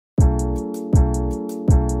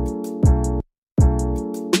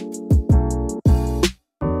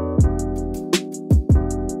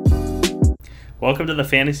Welcome to the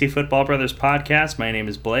Fantasy Football Brothers podcast. My name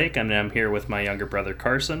is Blake, and I'm here with my younger brother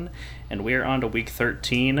Carson, and we are on to Week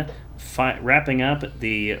 13, wrapping up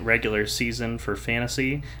the regular season for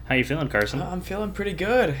fantasy. How you feeling, Carson? I'm feeling pretty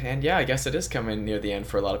good, and yeah, I guess it is coming near the end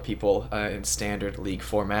for a lot of people in standard league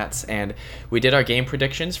formats. And we did our game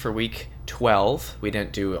predictions for Week 12. We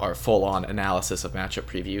didn't do our full-on analysis of matchup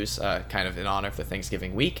previews, kind of in honor of the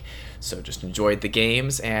Thanksgiving week. So just enjoyed the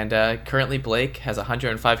games, and currently Blake has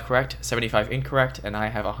 105 correct, 75 incorrect, and I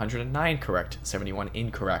have 109 correct, 71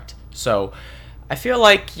 incorrect. So I feel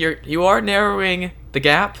like you are narrowing the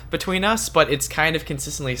gap between us, but it's kind of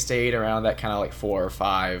consistently stayed around that kind of like 4 or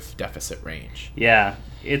 5 deficit range. Yeah,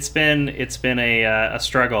 it's been a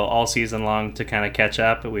struggle all season long to kind of catch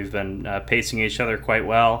up. We've been pacing each other quite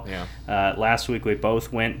well. Yeah. Last week we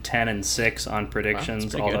both went 10-6 on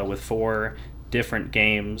predictions, Wow, although good. with 4 different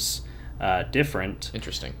games different.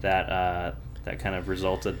 Interesting. That kind of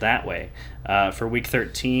resulted that way. For Week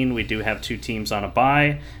 13, we do have 2 teams on a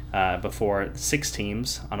bye before 6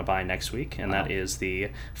 teams on a bye next week, and Wow. that is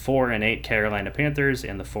the 4-8 Carolina Panthers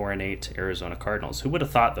and the 4-8 Arizona Cardinals. Who would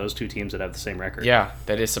have thought those 2 teams would have the same record? Yeah,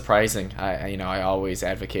 that is surprising. I always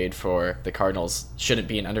advocate for the Cardinals shouldn't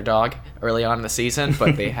be an underdog early on in the season,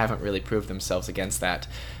 but they haven't really proved themselves against that.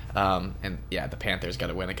 And yeah, the Panthers got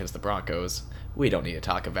to win against the Broncos. We don't need to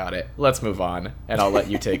talk about it. Let's move on, and I'll let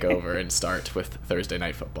you take over and start with Thursday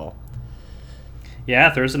Night Football. Yeah,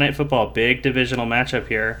 Thursday Night Football, big divisional matchup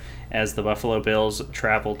here as the Buffalo Bills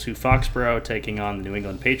travel to Foxborough, taking on the New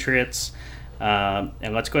England Patriots.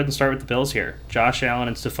 And let's go ahead and start with the Bills here. Josh Allen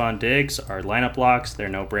and Stephon Diggs are lineup locks. They're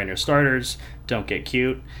no-brainer starters. Don't get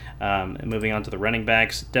cute. Moving on to the running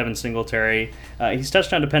backs, Devin Singletary. He's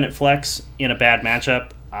touchdown-dependent flex in a bad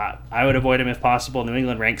matchup. I would avoid him if possible. New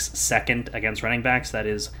England ranks second against running backs. That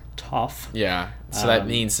is tough. Yeah, so that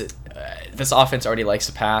means this offense already likes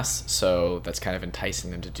to pass, so that's kind of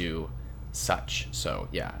enticing them to do such. So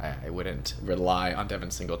yeah, I wouldn't rely on Devin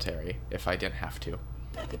Singletary if I didn't have to.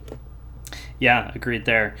 Yeah, agreed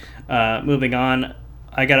there. Moving on,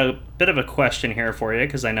 I got a bit of a question here for you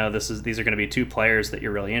because I know these are going to be 2 players that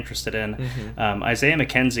you're really interested in. Mm-hmm. Isaiah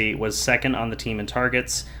McKenzie was second on the team in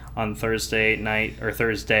targets on Thursday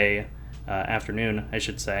afternoon, I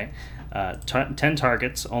should say. 10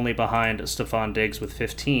 targets, only behind Stephon Diggs with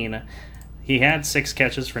 15. He had 6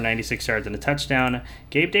 catches for 96 yards and a touchdown.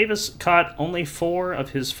 Gabe Davis caught only 4 of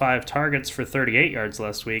his 5 targets for 38 yards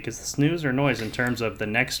last week. Is this news or noise in terms of the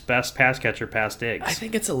next best pass catcher past Diggs? I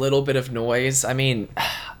think it's a little bit of noise. I mean,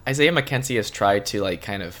 Isaiah McKenzie has tried to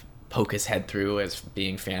kind of poke his head through as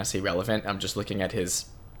being fantasy relevant. I'm just looking at his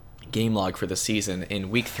game log for the season. In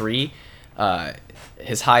Week 3,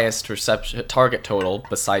 his highest target total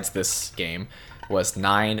besides this game was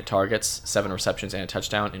 9 targets, 7 receptions, and a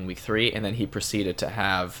touchdown in Week 3, and then he proceeded to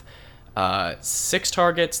have 6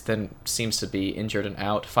 targets, then seems to be injured and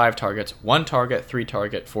out, 5 targets, 1 target, 3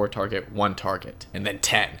 target, 4 target, 1 target, and then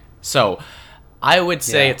 10. So I would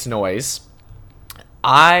say it's noise.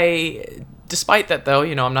 Despite that though,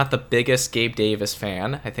 I'm not the biggest Gabe Davis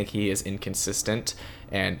fan. I think he is inconsistent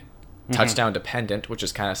and touchdown dependent, which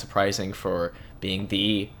is kind of surprising for being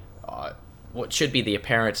the what should be the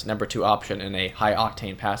apparent number 2 option in a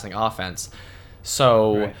high-octane passing offense.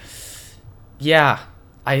 So, Right. Yeah,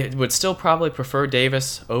 I would still probably prefer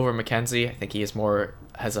Davis over McKenzie. I think he has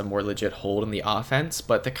a more legit hold in the offense,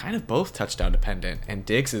 but they're kind of both touchdown-dependent, and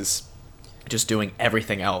Diggs is just doing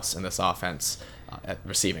everything else in this offense,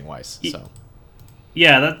 receiving-wise. So,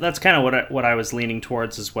 Yeah, that's kind of what I was leaning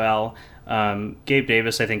towards as well. Gabe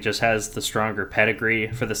Davis, I think, just has the stronger pedigree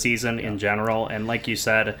for the season in general. And like you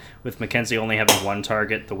said, with McKenzie only having 1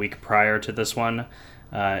 target the week prior to this one,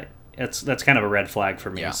 that's kind of a red flag for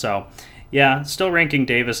me. Yeah. So, yeah, still ranking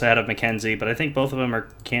Davis ahead of McKenzie, but I think both of them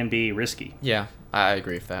can be risky. yeah, I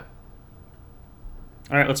agree with that.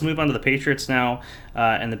 All right, let's move on to the Patriots now.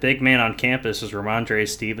 And the big man on campus is Ramondre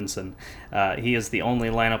Stevenson. He is the only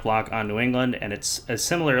lineup lock on New England, and it's a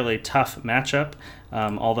similarly tough matchup.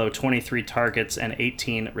 Although 23 targets and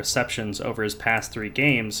 18 receptions over his past 3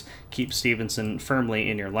 games keep Stevenson firmly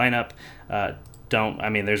in your lineup.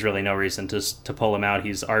 There's really no reason to pull him out.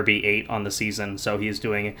 He's RB8 on the season, so he's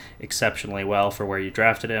doing exceptionally well for where you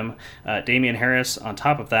drafted him. Damian Harris, on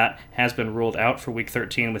top of that, has been ruled out for Week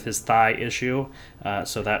 13 with his thigh issue,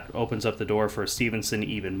 so that opens up the door for Stevenson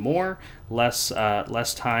even more. Less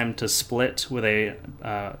time to split with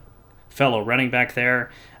a fellow running back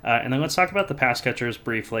there. And then let's talk about the pass catchers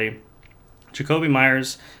briefly. Jacoby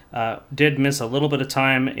Myers did miss a little bit of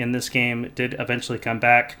time in this game, did eventually come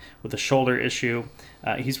back with a shoulder issue.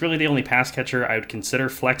 He's really the only pass catcher I would consider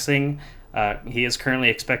flexing. He is currently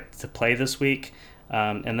expected to play this week.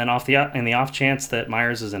 And then in the off chance that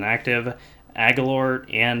Myers is inactive, Aguilar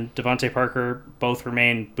and Devontae Parker both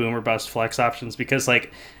remain boom or bust flex options because,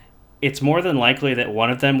 like, it's more than likely that one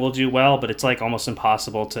of them will do well, but it's, like, almost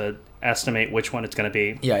impossible to estimate which one it's going to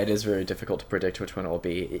be. Yeah, it is very difficult to predict which one it will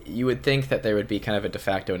be. You would think that there would be kind of a de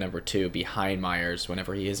facto number 2 behind Myers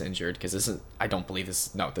whenever he is injured, because this is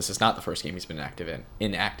not the first game he's been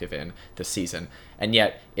inactive in this season, and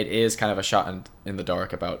yet it is kind of a shot in the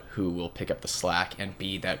dark about who will pick up the slack and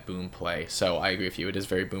be that boom play. So I agree with you. It is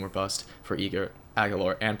very boom or bust for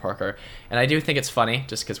Aguilar and Parker, and I do think it's funny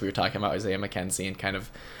just because we were talking about Isaiah McKenzie and kind of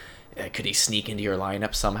could he sneak into your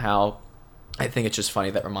lineup somehow. I think it's just funny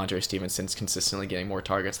that Ramondre Stevenson's consistently getting more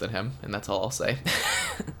targets than him, and that's all I'll say.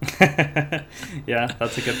 Yeah,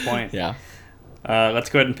 that's a good point. Yeah. Let's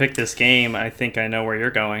go ahead and pick this game. I think I know where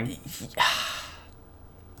you're going.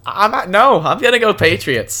 I'm going to go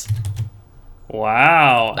Patriots.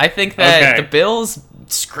 Wow. I think that the Bills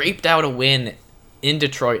scraped out a win in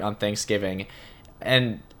Detroit on Thanksgiving,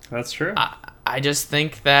 and that's true. I just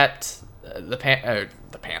think that the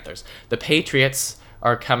Patriots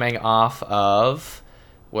are coming off of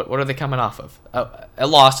what are they coming off of? A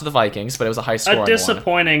loss to the Vikings, but it was a high scoring one.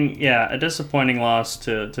 A disappointing loss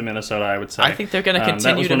to Minnesota, I would say. I think they're going to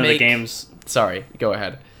continue to make games. Sorry, go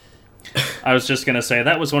ahead. I was just going to say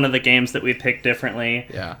that was one of the games that we picked differently.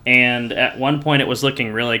 Yeah. And at one point it was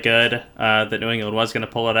looking really good that New England was going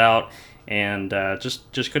to pull it out, and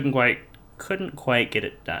just couldn't quite get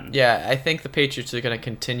it done. Yeah, I think the Patriots are going to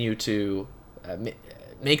continue to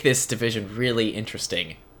make this division really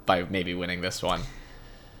interesting by maybe winning this one.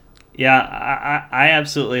 Yeah, I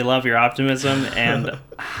absolutely love your optimism, and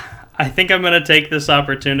I think I'm going to take this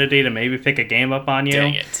opportunity to maybe pick a game up on you.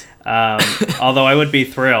 Dang it. Although I would be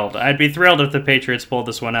thrilled. I'd be thrilled if the Patriots pulled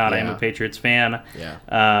this one out. Yeah. I am a Patriots fan.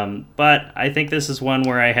 Yeah. But I think this is one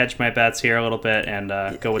where I hedge my bets here a little bit and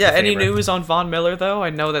go with the favorite. Any news on Von Miller, though?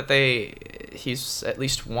 I know that he's at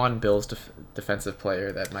least one Bills defensive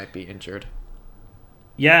player that might be injured.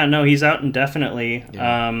 Yeah, no, he's out indefinitely.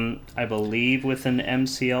 Yeah. I believe with an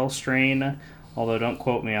MCL strain, although don't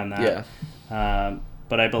quote me on that. Yeah.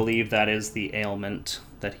 But I believe that is the ailment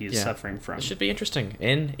that he's suffering from. It should be interesting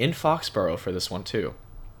in Foxborough for this one too.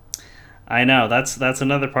 I know that's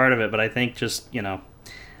another part of it, but I think just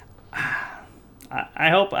I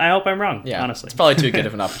hope I'm wrong. Yeah, honestly, it's probably too good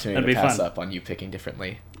of an opportunity to pass fun. up on you picking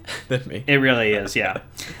differently than me. It really is. Yeah,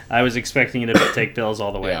 I was expecting you to take Bills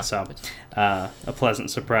all the way, so a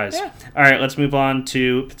pleasant surprise. Yeah. All right, let's move on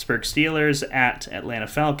to Pittsburgh Steelers at Atlanta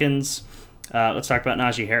Falcons. Let's talk about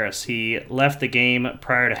Najee Harris. He left the game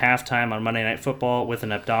prior to halftime on Monday Night Football with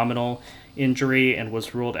an abdominal injury and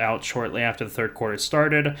was ruled out shortly after the third quarter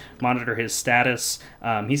started. Monitor his status.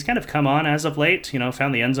 He's kind of come on as of late,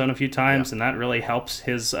 found the end zone a few times, and that really helps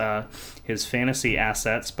his fantasy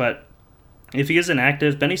assets. But if he is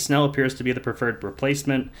inactive, Benny Snell appears to be the preferred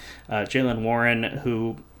replacement. Jaylen Warren,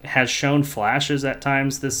 who has shown flashes at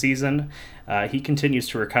times this season, he continues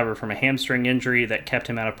to recover from a hamstring injury that kept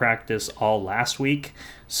him out of practice all last week.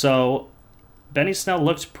 So Benny Snell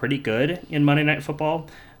looked pretty good in Monday Night Football.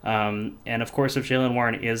 And of course, if Jaylen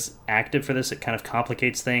Warren is active for this, it kind of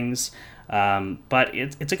complicates things. But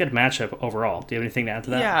it's a good matchup overall. Do you have anything to add to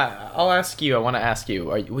that? Yeah, I want to ask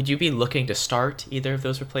you, would you be looking to start either of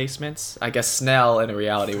those replacements? I guess Snell, in a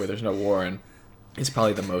reality where there's no Warren, is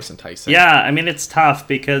probably the most enticing. Yeah, I mean, it's tough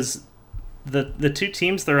because the two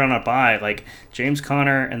teams that are on a bye, like James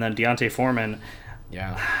Conner and then Deontay Foreman.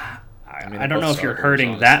 Yeah. I don't know if you're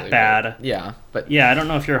hurting that bad. But I don't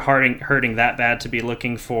know if you're hurting that bad to be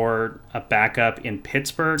looking for a backup in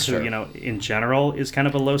Pittsburgh, sure. who in general is kind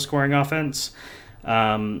of a low-scoring offense.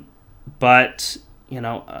 But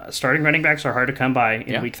starting running backs are hard to come by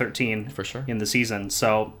in Week 13 for sure in the season.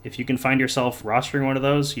 So if you can find yourself rostering one of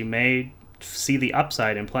those, you may see the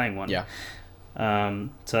upside in playing one. Yeah.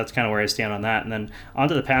 So that's kind of where I stand on that. And then on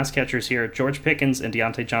to the pass catchers here. George Pickens and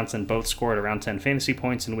Deontay Johnson both scored around 10 fantasy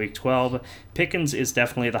points in Week 12. Pickens is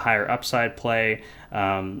definitely the higher upside play,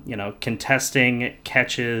 contesting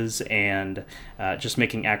catches and just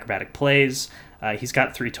making acrobatic plays. He's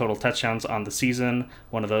got 3 total touchdowns on the season,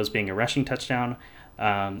 one of those being a rushing touchdown.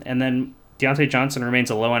 And then Deontay Johnson remains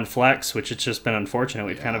a low-end flex, which has just been unfortunate.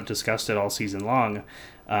 We've kind of discussed it all season long.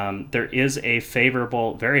 There is a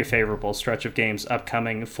very favorable stretch of games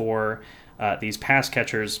upcoming for these pass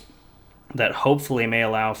catchers that hopefully may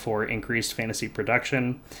allow for increased fantasy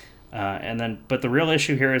production. But the real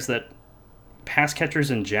issue here is that pass catchers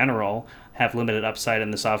in general have limited upside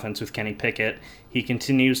in this offense with Kenny Pickett. He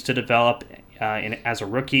continues to develop as a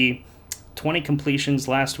rookie. 20 completions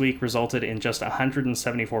last week resulted in just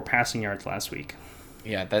 174 passing yards last week.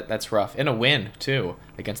 Yeah, that's rough. And a win too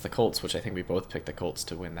against the Colts, which I think we both picked the Colts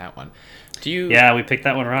to win that one. Yeah, we picked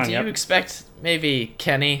that one wrong. Do you expect maybe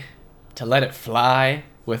Kenny to let it fly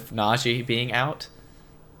with Najee being out?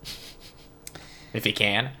 If he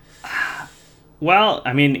can. Well,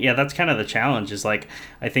 I mean, yeah, that's kind of the challenge. Is like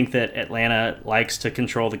I think that Atlanta likes to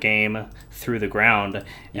control the game through the ground,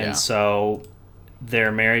 and so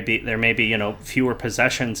there may be fewer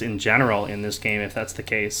possessions in general in this game if that's the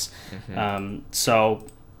case. So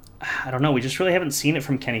I don't know. We just really haven't seen it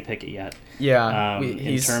from Kenny Pickett yet. Yeah,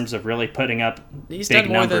 in terms of really putting up he's big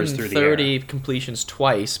done more numbers than through 30 the air. completions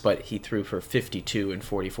twice, but he threw for 52 and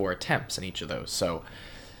 44 attempts in each of those. So,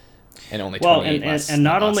 and only 28 less and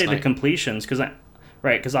not than only last the night. completions, because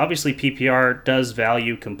obviously PPR does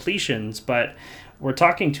value completions, but we're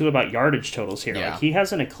talking too about yardage totals here. Yeah. Like he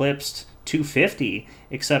hasn't eclipsed 250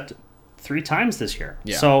 except 3 times this year.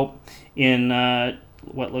 Yeah. So in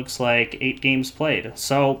what looks like 8 games played.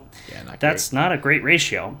 So that's not a great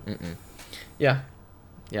ratio. Yeah,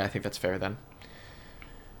 I think that's fair then.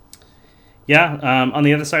 Yeah, on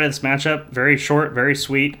the other side of this matchup, very short, very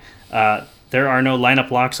sweet. There are no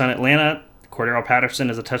lineup locks on Atlanta. Cordero Patterson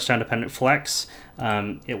is a touchdown-dependent flex.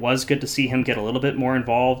 It was good to see him get a little bit more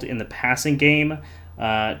involved in the passing game.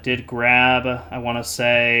 Did grab, I want to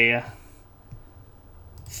say,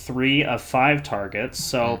 3 of 5 targets,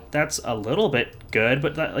 so that's a little bit good.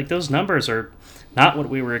 But those numbers are not what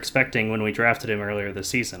we were expecting when we drafted him earlier this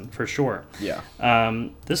season, for sure. Yeah.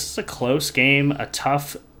 This is a close game, a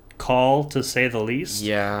tough call to say the least.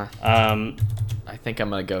 Yeah. I think I'm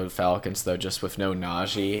going to go Falcons, though, just with no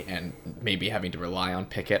Najee and maybe having to rely on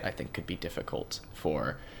Pickett, I think could be difficult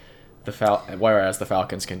for the whereas the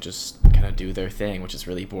Falcons can just kind of do their thing, which is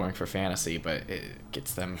really boring for fantasy, but it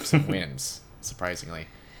gets them some wins, surprisingly.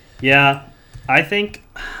 Yeah, I think,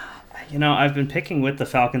 I've been picking with the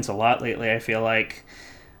Falcons a lot lately, I feel like.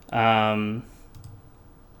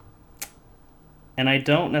 And I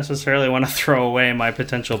don't necessarily want to throw away my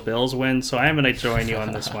potential Bills win, so I'm going to join you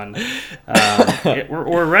on this one.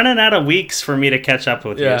 We're running out of weeks for me to catch up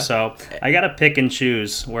with you, so I got to pick and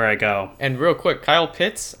choose where I go. And real quick, Kyle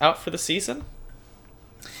Pitts out for the season?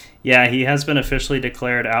 Yeah, he has been officially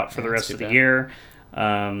declared out for the rest of the year.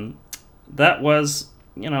 That was,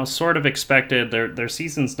 sort of expected. Their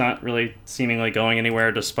season's not really seemingly going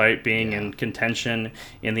anywhere despite being in contention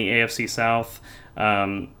in the AFC South.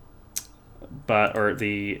 Or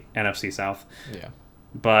the NFC South. Yeah.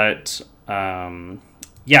 But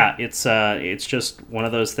it's just one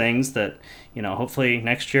of those things that, hopefully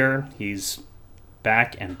next year he's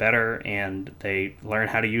back and better and they learn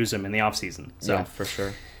how to use him in the offseason. So yeah, for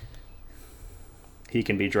sure. He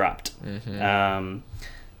can be dropped.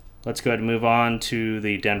 Let's go ahead and move on to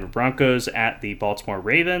the Denver Broncos at the Baltimore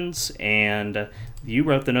Ravens. And you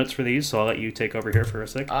wrote the notes for these, so I'll let you take over here for a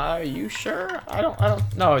sec. Are you sure? I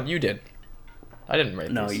don't. No, you did. I didn't write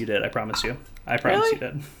this. No, you did. I promise you. I promise you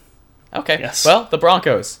did. Okay. Yes. Well, the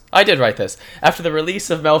Broncos. I did write this. After the release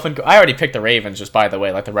of Melvin... I already picked the Ravens, just by the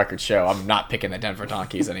way, like the record show. I'm not picking the Denver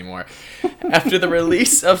Donkeys anymore. After the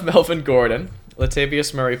release of Melvin Gordon,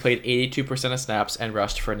 Latavius Murray played 82% of snaps and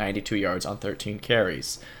rushed for 92 yards on 13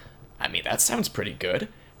 carries. I mean, that sounds pretty good.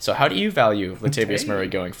 So how do you value Latavius Murray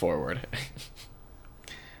going forward?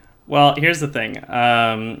 Well, here's the thing.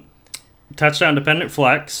 Touchdown-dependent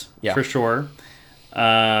flex, for sure.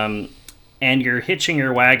 And you're hitching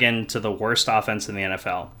your wagon to the worst offense in the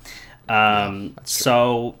NFL.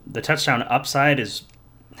 So the touchdown upside it's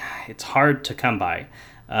hard to come by.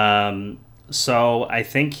 So I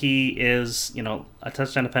think he is, a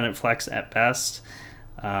touchdown-dependent flex at best.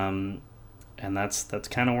 And that's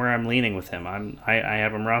kind of where I'm leaning with him. I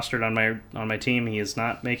have him rostered on my team. He is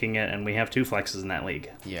not making it, and we have 2 flexes in that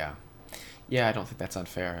league. Yeah. Yeah, I don't think that's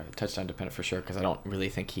unfair. Touchdown dependent for sure, because I don't really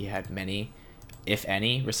think he had many, if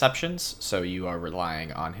any, receptions. So you are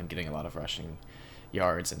relying on him getting a lot of rushing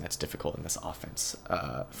yards, and that's difficult in this offense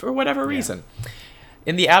for whatever reason.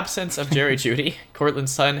 In the absence of Jerry Jeudy, Courtland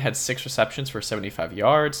Sutton had 6 receptions for 75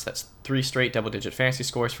 yards. That's 3 straight double-digit fantasy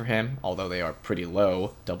scores for him, although they are pretty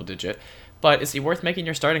low double-digit. But is he worth making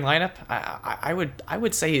your starting lineup? I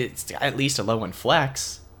would say it's at least a low in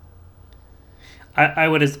flex. I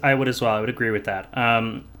would as well. I would agree with that.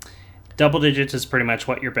 Double digits is pretty much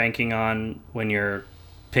what you're banking on when you're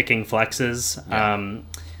picking flexes. Yeah.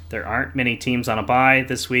 There aren't many teams on a bye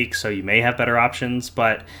this week, so you may have better options,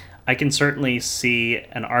 but I can certainly see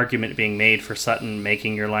an argument being made for Sutton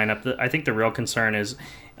making your lineup. I think the real concern is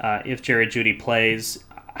if Jerry Jeudy plays,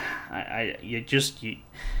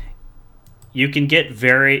 you can get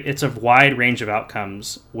it's a wide range of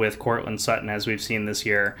outcomes with Courtland Sutton, as we've seen this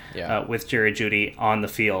year, with Jerry Jeudy on the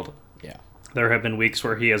field. Yeah. There have been weeks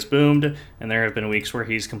where he has boomed, and there have been weeks where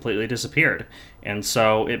he's completely disappeared. And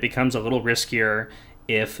so it becomes a little riskier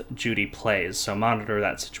if Judy plays. So monitor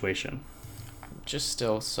that situation. I'm just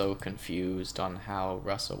still so confused on how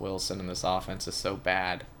Russell Wilson in this offense is so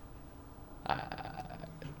bad.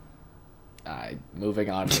 Moving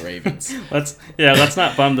on to the Ravens. let's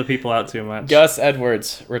not bum the people out too much. Gus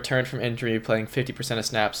Edwards returned from injury, playing 50% of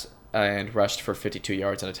snaps and rushed for 52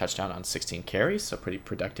 yards and a touchdown on 16 carries, so pretty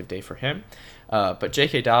productive day for him. But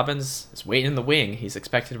J.K. Dobbins is waiting in the wing. He's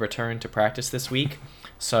expected to return to practice this week.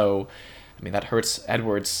 So, I mean, that hurts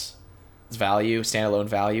Edwards' value, standalone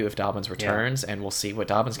value, if Dobbins returns, and we'll see what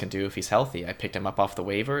Dobbins can do if he's healthy. I picked him up off the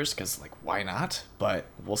waivers because, like, why not? But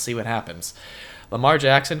we'll see what happens. Lamar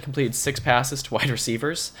Jackson completed 6 passes to wide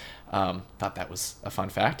receivers. Thought that was a fun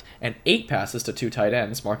fact. And 8 passes to 2 tight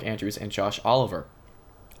ends, Mark Andrews and Josh Oliver.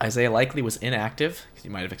 Isaiah Likely was inactive, because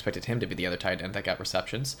you might have expected him to be the other tight end that got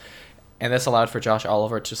receptions. And this allowed for Josh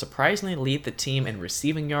Oliver to surprisingly lead the team in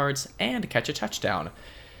receiving yards and catch a touchdown.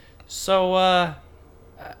 So,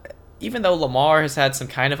 even though Lamar has had some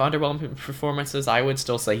kind of underwhelming performances, I would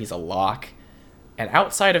still say he's a lock. And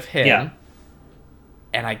outside of him,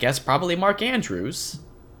 and I guess probably Mark Andrews,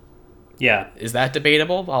 is that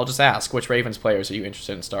debatable? I'll just ask, which Ravens players are you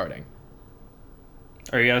interested in starting?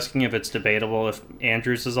 Are you asking if it's debatable if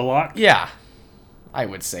Andrews is a lock? Yeah, I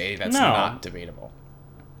would say that's not debatable.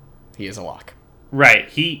 He is a lock. Right,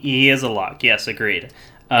 he is a lock. Yes, agreed.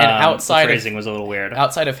 And outside the phrasing was a little weird.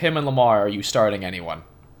 Outside of him and Lamar, are you starting anyone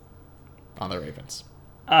on the Ravens?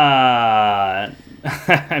 I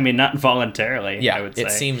mean, not voluntarily. Yeah, I would say.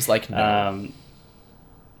 It seems like no.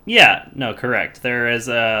 Yeah, no, correct. There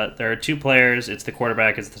are 2 players. It's the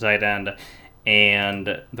quarterback, it's the tight end,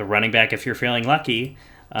 and the running back if you're feeling lucky.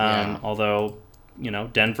 Although,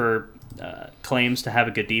 Denver claims to have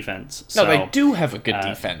a good defense. No, they do have a good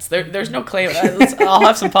defense. There's no claim. I'll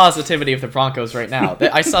have some positivity of the Broncos right now.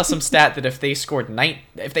 I saw some stat that if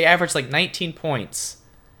they averaged like 19 points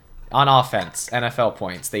on offense, NFL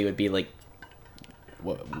points, they would be like,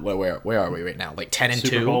 where are we right now? Like 10-2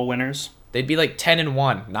 Super Bowl winners. They'd be like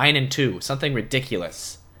 10-1, 9-2, something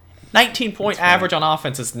ridiculous. 19-point average on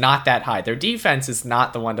offense is not that high. Their defense is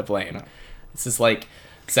not the one to blame. No. This is like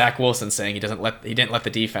Zach Wilson saying he didn't let the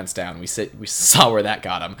defense down. We saw where that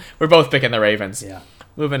got him. We're both picking the Ravens. Yeah.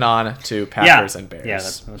 Moving on to Packers and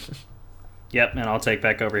Bears. Yeah, Yep, and I'll take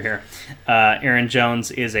back over here. Aaron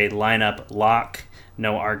Jones is a lineup lock.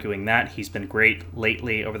 No arguing that. He's been great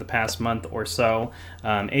lately over the past month or so.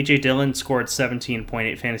 A.J. Dillon scored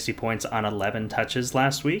 17.8 fantasy points on 11 touches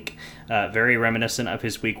last week. Very reminiscent of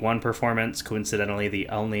his Week 1 performance, coincidentally the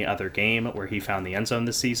only other game where he found the end zone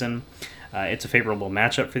this season. It's a favorable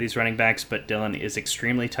matchup for these running backs, but Dillon is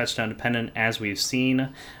extremely touchdown dependent, as we've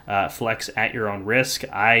seen. Flex at your own risk.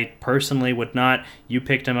 I personally would not. You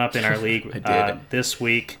picked him up in our league this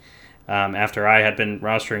week after I had been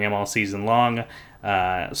rostering him all season long.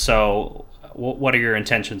 So what are your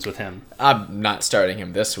intentions with him? I'm not starting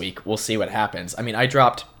him this week. We'll see what happens. I mean, I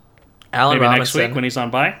dropped Allen Maybe Robinson. Next week when he's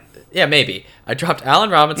on bye? Yeah, maybe. I dropped Allen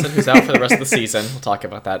Robinson, who's out for the rest of the season. We'll talk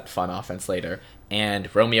about that fun offense later.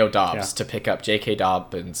 And Romeo Doubs to pick up J.K.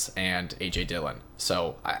 Dobbins and A.J. Dillon.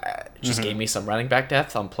 So just gave me some running back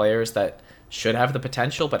depth on players that should have the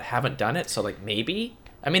potential but haven't done it. So, like, maybe.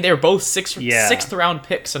 I mean, they were both sixth round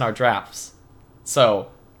picks in our drafts. So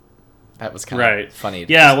that was kind of funny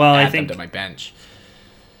to add them to my bench.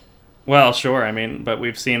 Well, sure. I mean, but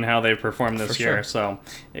we've seen how they've performed this year, so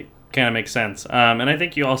it kind of makes sense. And I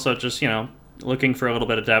think you also just, looking for a little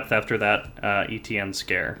bit of depth after that ETN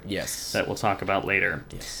scare. Yes. That we'll talk about later.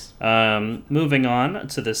 Yes. Moving on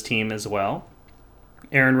to this team as well.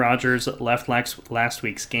 Aaron Rodgers left last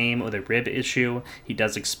week's game with a rib issue. He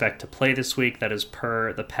does expect to play this week. That is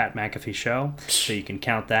per the Pat McAfee show, so you can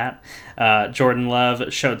count that. Jordan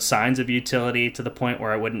Love showed signs of utility to the point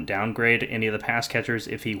where I wouldn't downgrade any of the pass catchers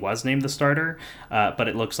if he was named the starter, but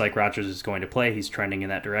it looks like Rodgers is going to play. He's trending in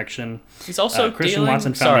that direction. He's also Christian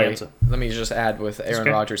Watson found the let me just add with Aaron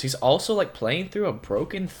Rodgers. He's also like playing through a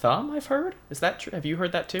broken thumb, I've heard. Is that true? Have you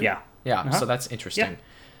heard that too? Yeah. Yeah, so that's interesting. Yeah.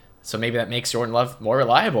 So maybe that makes Jordan Love more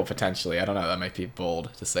reliable, potentially. I don't know. That might be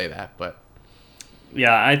bold to say that, but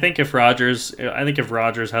yeah, I think if Rodgers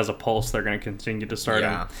has a pulse, they're going to continue to start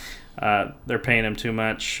him. They're paying him too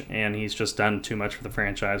much, and he's just done too much for the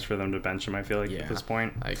franchise for them to bench him, I feel like, at this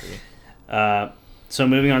point. I agree. So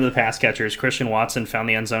moving on to the pass catchers, Christian Watson found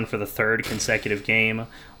the end zone for the 3rd consecutive game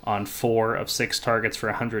on 4 of 6 targets for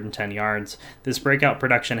 110 yards. This breakout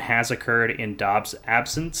production has occurred in Dobbs'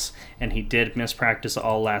 absence, and he did miss practice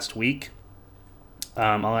all last week.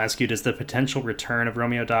 I'll ask you, does the potential return of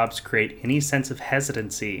Romeo Doubs create any sense of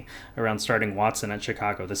hesitancy around starting Watson at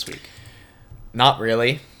Chicago this week? Not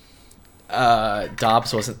really.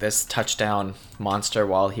 Dobbs wasn't this touchdown monster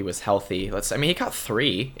while he was healthy. He got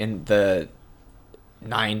 3 in the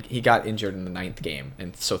 9. He got injured in the 9th game,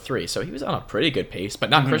 and so 3. So he was on a pretty good pace, but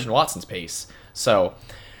not Christian Watson's pace. So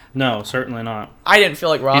no, certainly not. I didn't feel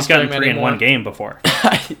like rostering him anymore. He's gotten 3 in one game before.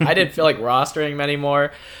 I didn't feel like rostering him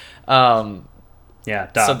anymore. Yeah,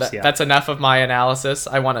 Dobbs, so that's enough of my analysis.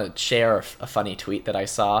 I want to share a funny tweet that I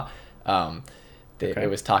saw. It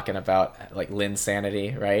was talking about like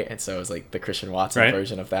Linsanity, right? And so it was like the Christian Watson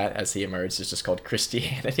version of that as he emerged is just called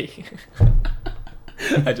Christianity.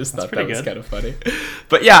 I just thought that was kind of funny.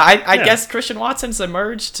 But yeah, I guess Christian Watson's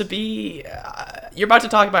emerged to be... you're about to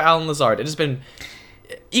talk about Allen Lazard. It has been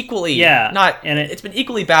equally... it's been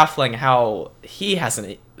equally baffling how he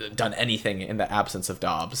hasn't done anything in the absence of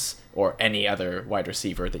Dobbs or any other wide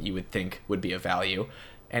receiver that you would think would be of value.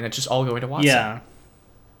 And it's just all going to Watson. Yeah.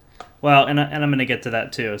 Well, and I'm going to get to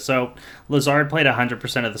that too. So Lazard played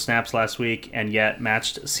 100% of the snaps last week and yet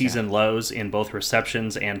matched season lows in both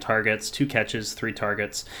receptions and targets, 2 catches, 3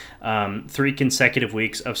 targets, 3 consecutive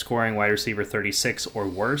weeks of scoring wide receiver 36 or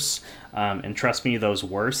worse. And trust me, those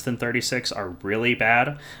worse than 36 are really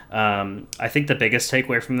bad. I think the biggest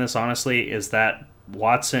takeaway from this, honestly, is that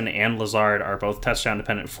Watson and Lazard are both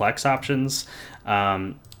touchdown-dependent flex options.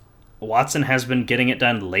 Watson has been getting it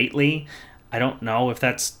done lately. I don't know if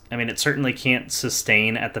that's... it certainly can't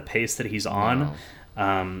sustain at the pace that he's on,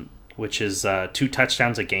 which is 2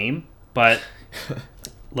 touchdowns a game. But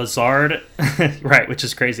Lazard... right, which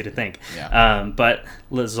is crazy to think. Yeah. But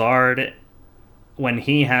Lazard, when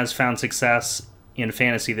he has found success in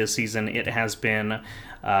fantasy this season, it has been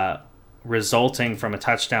resulting from a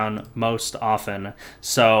touchdown most often.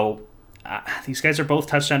 So these guys are both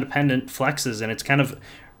touchdown-dependent flexes, and it's kind of...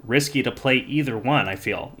 risky to play either one, I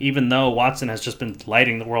feel, even though Watson has just been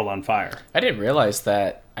lighting the world on fire. I didn't realize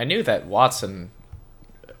that. I knew that Watson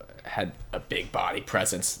had a big body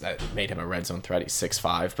presence that made him a red zone threat. He's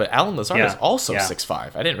 6'5", but Allen Lazard is also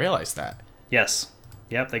 6'5". I didn't realize that. Yes.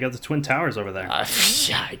 Yep, they got the Twin Towers over there.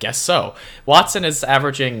 Yeah, I guess so. Watson is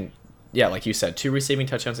averaging, like you said, 2 receiving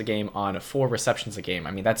touchdowns a game on 4 receptions a game.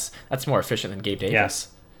 that's more efficient than Gabe Davis. Yes.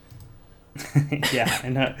 Yeah, I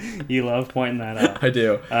know. You love pointing that out. I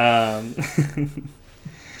do.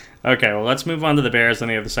 Okay, well, let's move on to the Bears on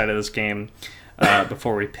the other side of this game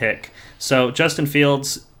before we pick. So Justin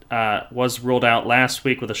Fields was ruled out last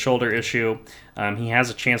week with a shoulder issue. He has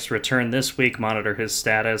a chance to return this week, monitor his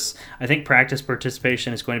status. I think practice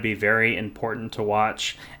participation is going to be very important to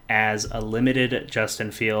watch, as a limited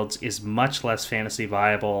Justin Fields is much less fantasy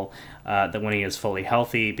viable than when he is fully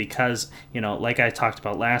healthy because, like I talked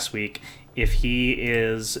about last week, if he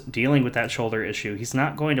is dealing with that shoulder issue, he's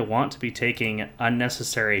not going to want to be taking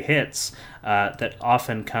unnecessary hits that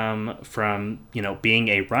often come from, being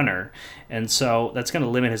a runner. And so that's going to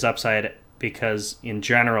limit his upside because, in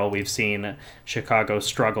general, we've seen Chicago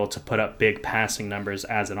struggle to put up big passing numbers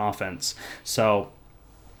as an offense. So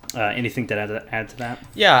anything to add to that?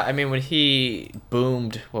 Yeah, when he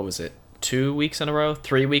boomed, what was it, 2 weeks in a row,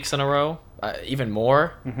 3 weeks in a row, even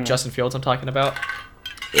more, Justin Fields I'm talking about,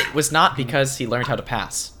 it was not because he learned how to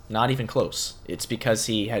pass. Not even close. It's because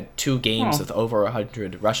he had 2 games with over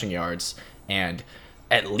 100 rushing yards and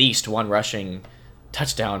at least 1 rushing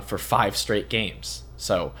touchdown for 5 straight games.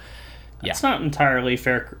 So, yeah. That's not entirely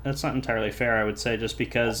fair. I would say, just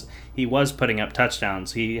because he was putting up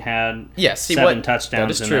touchdowns. He had 7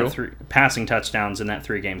 touchdowns passing touchdowns in that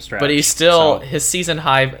 3-game stretch. But he's still his season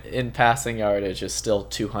high in passing yardage is still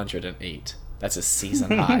 208. That's a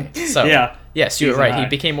season high. So yes, you're right. He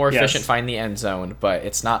became more efficient finding the end zone, but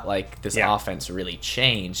it's not like this offense really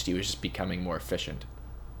changed. He was just becoming more efficient.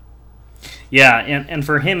 Yeah, and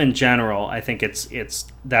for him in general, I think it's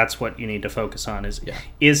that's what you need to focus on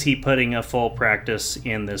is he putting a full practice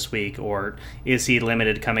in this week, or is he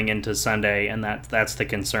limited coming into Sunday, and that's the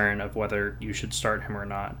concern of whether you should start him or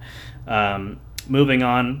not. Moving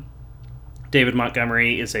on, David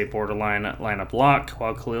Montgomery is a borderline lineup lock,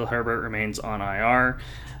 while Khalil Herbert remains on IR.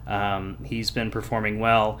 He's been performing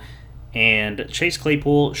well. And Chase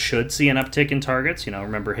Claypool should see an uptick in targets.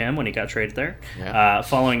 Remember him when he got traded there. Yeah.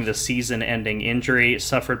 Following the season-ending injury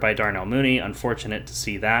suffered by Darnell Mooney. Unfortunate to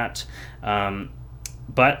see that.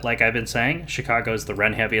 But, like I've been saying, Chicago is the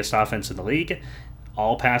run-heaviest offense in the league.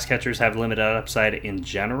 All pass catchers have limited upside in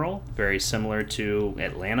general, very similar to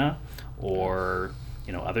Atlanta or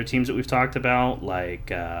other teams that we've talked about,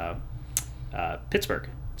 like Pittsburgh.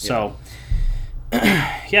 So...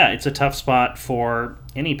 Yeah, it's a tough spot for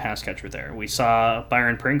any pass catcher there. We saw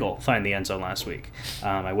Byron Pringle find the end zone last week.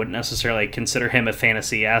 I wouldn't necessarily consider him a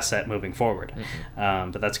fantasy asset moving forward,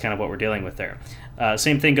 but that's kind of what we're dealing with there.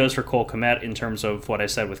 Same thing goes for Cole Kmet in terms of what I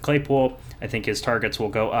said with Claypool. I think his targets will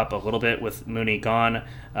go up a little bit with Mooney gone.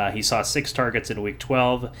 He saw 6 targets in Week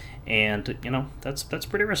 12, and that's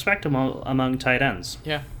pretty respectable among tight ends.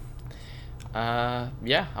 Yeah. I'm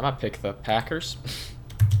gonna pick the Packers.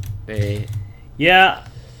 Yeah,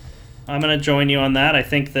 I'm going to join you on that. I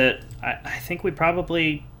think that I think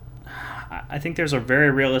there's a very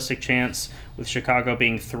realistic chance with Chicago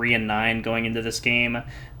being 3-9 going into this game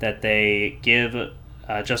that they give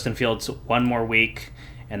Justin Fields one more week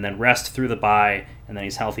and then rest through the bye, and then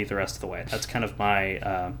he's healthy the rest of the way. That's kind of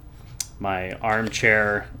my my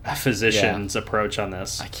armchair physician's approach on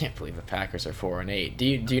this. I can't believe the Packers are 4-8.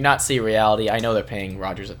 Do you not see reality? I know they're paying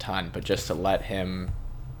Rodgers a ton, but just to let him.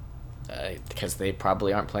 Because they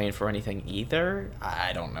probably aren't playing for anything either.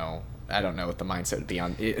 I don't know what the mindset would be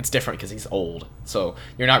on. It's different because he's old, so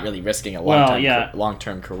you're not really risking a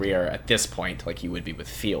long-term career at this point like you would be with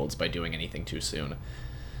Fields by doing anything too soon.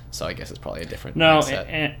 So I guess it's probably a different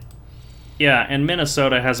mindset. And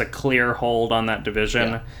Minnesota has a clear hold on that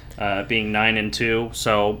division, being 9-2.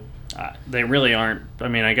 So they really aren't. I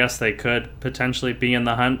mean, I guess they could potentially be in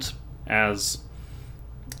the hunt as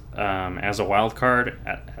a wild card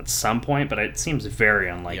at some point, but it seems very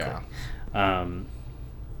unlikely.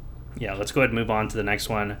 Let's go ahead and move on to the next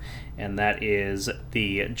one, and that is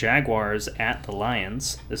the Jaguars at the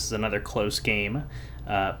Lions. This is another close game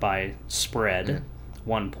by spread,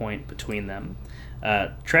 1 point between them.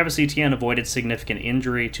 Travis Etienne avoided significant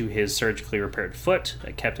injury to his surgically repaired foot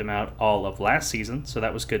that kept him out all of last season, so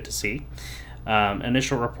that was good to see.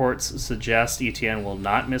 Initial reports suggest Etienne will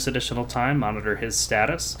not miss additional time. Monitor his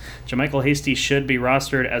status. JaMychal Hasty should be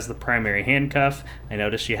rostered as the primary handcuff. I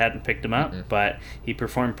noticed you hadn't picked him up, but he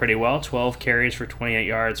performed pretty well. 12 carries for 28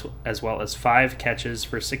 yards, as well as 5 catches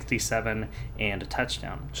for 67 and a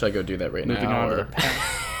touchdown. Should I go do that Moving now? On to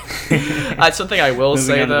the That's something I will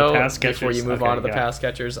say, though, before you move on to the pass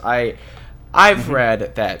catchers. I've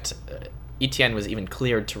read that Etienne was even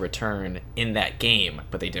cleared to return in that game,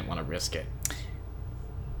 but they didn't want to risk it.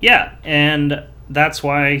 Yeah, and that's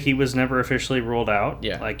why he was never officially ruled out,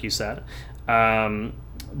 like you said.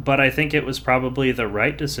 But I think it was probably the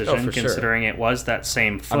right decision, considering it was that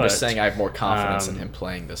same foot. I'm just saying I have more confidence in him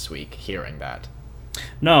playing this week, hearing that.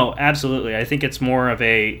 No, absolutely. I think it's more of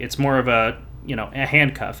a a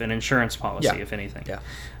handcuff, an insurance policy, if anything.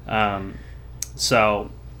 Yeah. So,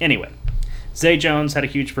 anyway. Zay Jones had a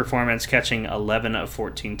huge performance, catching 11 of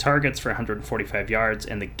 14 targets for 145 yards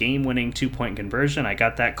and the game-winning 2-point conversion. I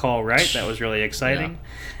got that call right. That was really exciting.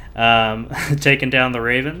 Taking down the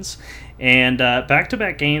Ravens. And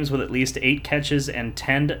back-to-back games with at least 8 catches and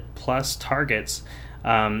 10-plus targets.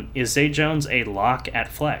 Is Zay Jones a lock at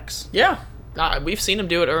flex? Yeah. We've seen him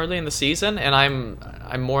do it early in the season, and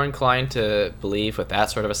I'm more inclined to believe with that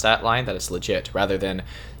sort of a stat line that it's legit, rather than,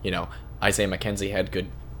 Isaiah McKenzie had good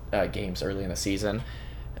games early in the season,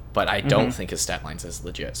 but I don't think his stat line's as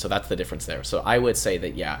legit. So that's the difference there. So I would say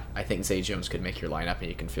that, I think Zay Jones could make your lineup, and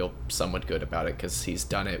you can feel somewhat good about it because he's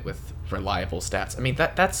done it with reliable stats. I mean,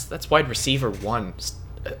 that's wide receiver 1.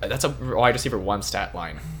 That's a wide receiver 1 stat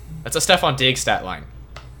line. That's a Stephon Diggs stat line.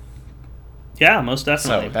 Yeah, most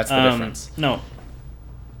definitely. So that's the difference. No,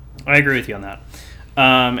 I agree with you on that.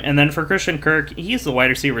 And then for Christian Kirk, he's the wide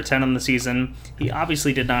receiver 10 on the season. He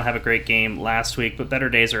obviously did not have a great game last week, but better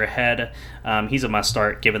days are ahead. He's a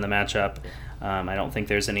must-start given the matchup. I don't think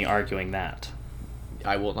there's any arguing that.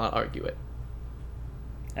 I will not argue it.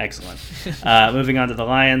 Excellent. Moving on to the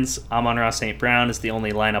Lions, Amon-Ra St. Brown is the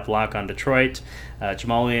only lineup lock on Detroit.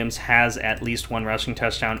 Jamal Williams has at least 1 rushing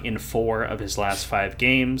touchdown in 4 of his last 5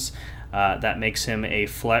 games. That makes him a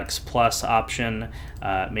flex plus option,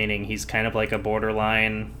 meaning he's kind of like a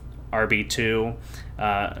borderline RB2,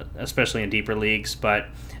 especially in deeper leagues. But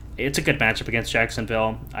it's a good matchup against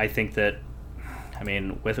Jacksonville. I think that,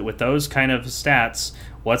 with those kind of stats,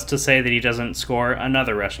 what's to say that he doesn't score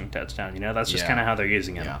another rushing touchdown? That's just kind of how they're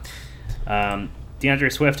using him. Yeah.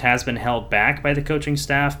 DeAndre Swift has been held back by the coaching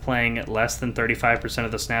staff, playing less than 35%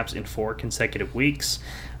 of the snaps in 4 consecutive weeks.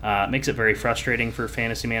 Makes it very frustrating for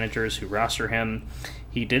fantasy managers who roster him.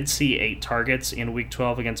 He did see 8 targets in Week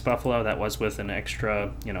 12 against Buffalo. That was with an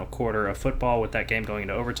extra, quarter of football with that game going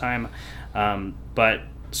into overtime. But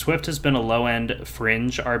Swift has been a low-end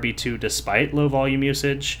fringe RB2 despite low volume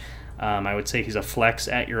usage. I would say he's a flex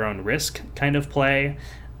at your own risk kind of play.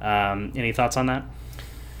 Any thoughts on that?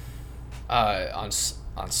 On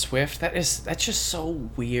Swift, that's just so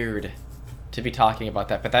weird to be talking about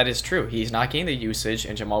that, but that is true. He's not getting the usage,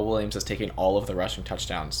 and Jamal Williams is taking all of the rushing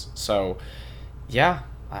touchdowns. So, yeah,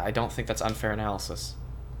 I don't think that's unfair analysis.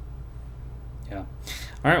 Yeah. All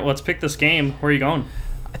right, well, let's pick this game. Where are you going?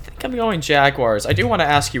 I think I'm going Jaguars. I do want to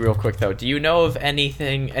ask you real quick, though. Do you know of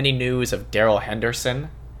any news of Darrell Henderson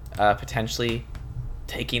potentially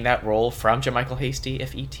taking that role from JaMychal Hasty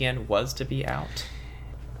if ETN was to be out?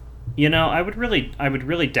 I would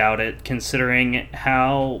really doubt it, considering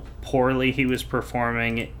how poorly he was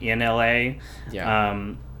performing in LA.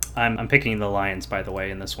 Yeah. I'm picking the Lions, by the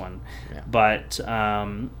way, in this one. Yeah. But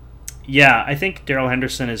yeah, I think Darrell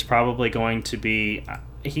Henderson is probably going to be.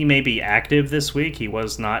 He may be active this week. He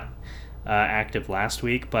was not active last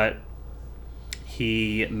week, but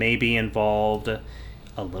he may be involved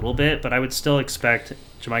a little bit. But I would still expect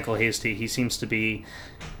JaMychal Hasty. He seems to be,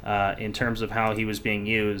 in terms of how he was being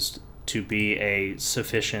used, to be a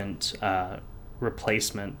sufficient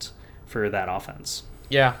replacement for that offense.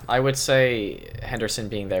 Yeah, I would say Henderson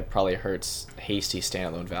being there probably hurts Hasty's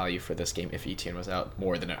standalone value for this game if ETN was out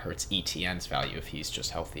more than it hurts ETN's value if he's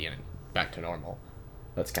just healthy and back to normal.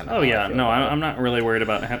 That's kind of. Oh yeah, no, I'm not really worried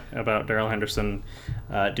about Darrell Henderson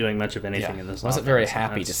doing much of anything in this. I wasn't very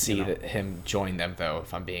happy to see that him join them, though.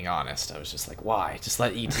 If I'm being honest, I was just like, why? Just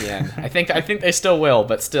let ETN. I think they still will,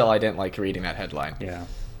 but still, I didn't like reading that headline. Yeah.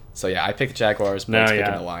 So yeah, I picked the Jaguars, but it's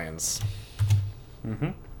picking the Lions. Mm-hmm.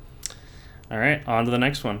 All right, on to the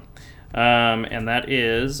next one, and that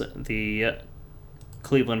is the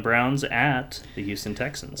Cleveland Browns at the Houston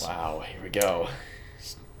Texans. Wow, here we go.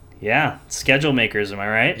 Yeah, schedule makers, am I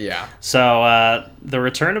right? Yeah. So the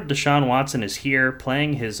return of Deshaun Watson is here,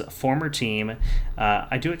 playing his former team.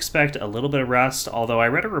 I do expect a little bit of rust, although I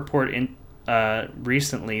read a report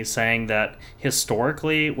recently saying that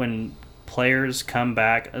historically when players come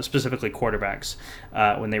back, specifically quarterbacks,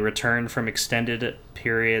 when they return from extended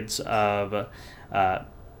periods of,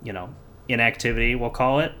 inactivity, we'll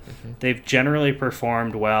call it, they've generally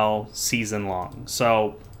performed well season long.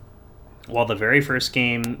 So while the very first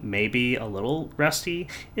game may be a little rusty,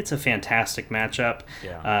 it's a fantastic matchup.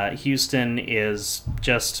 Yeah. Houston is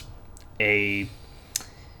just a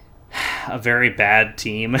very bad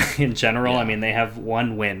team in general. Yeah. I mean, they have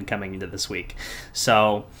one win coming into this week.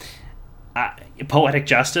 So poetic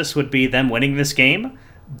justice would be them winning this game,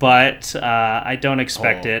 but I don't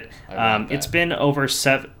expect it. It's been over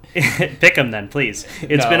seven... Pick them then, please.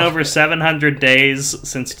 It's been over 700 days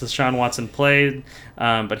since Deshaun Watson played,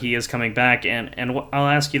 but he is coming back. And I'll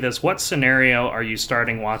ask you this. What scenario are you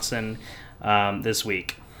starting Watson this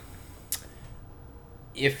week?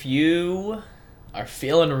 If you are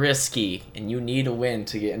feeling risky and you need a win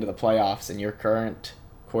to get into the playoffs and your current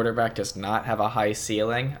quarterback does not have a high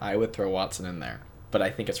ceiling, I would throw Watson in there. But I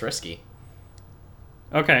think it's risky.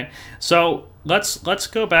 Okay, so let's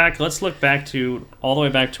go back. Let's look back to all the way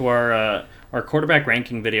back to our quarterback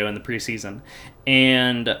ranking video in the preseason,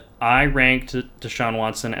 and I ranked Deshaun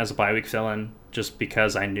Watson as a bye week fill-in just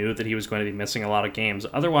because I knew that he was going to be missing a lot of games.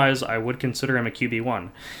 Otherwise, I would consider him a QB1.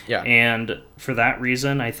 Yeah. And for that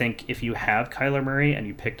reason, I think if you have Kyler Murray and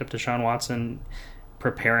you picked up Deshaun Watson,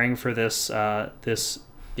 preparing for this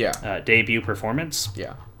debut performance,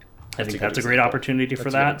 I think that's a great opportunity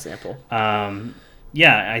for that. Example.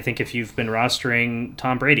 Yeah, I think if you've been rostering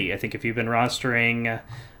Tom Brady, I think if you've been rostering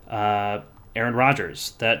Aaron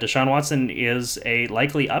Rodgers, that Deshaun Watson is a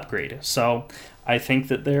likely upgrade. So I think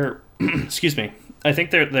that I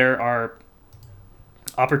think there are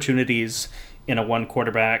opportunities in a one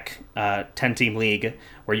quarterback 10-team league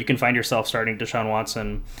where you can find yourself starting Deshaun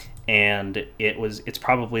Watson, and it's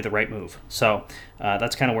probably the right move. So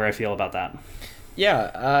that's kind of where I feel about that.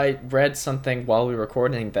 Yeah, I read something while we were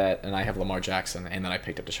recording and I have Lamar Jackson, and then I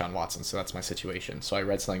picked up Deshaun Watson, so that's my situation. So I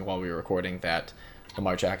read something while we were recording that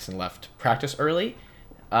Lamar Jackson left practice early.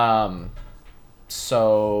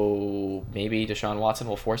 So maybe Deshaun Watson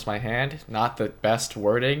will force my hand, not the best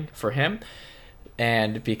wording for him,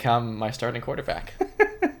 and become my starting quarterback.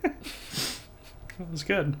 That was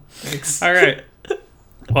good. Thanks. All right.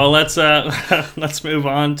 Well, let's move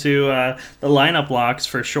on to the lineup locks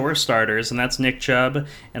for sure starters, and that's Nick Chubb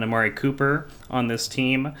and Amari Cooper on this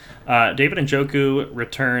team. David Njoku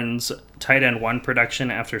returns tight end 1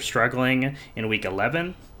 production after struggling in week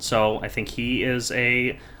 11, so I think he is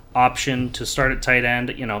a option to start at tight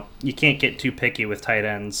end. You can't get too picky with tight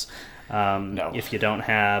ends if you don't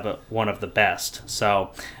have one of the best.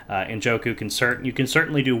 So Njoku you can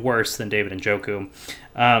certainly do worse than David Njoku.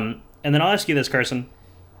 And then I'll ask you this, Carson.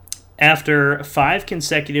 After 5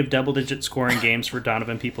 consecutive double-digit scoring games for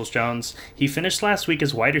Donovan Peoples-Jones, he finished last week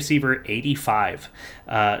as wide receiver 85.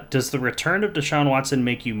 Does the return of Deshaun Watson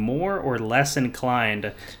make you more or less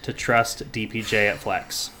inclined to trust DPJ at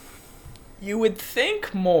flex? You would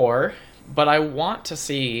think more, but I want to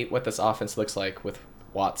see what this offense looks like with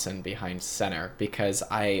Watson behind center, because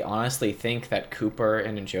I honestly think that Cooper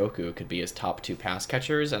and Njoku could be his top 2 pass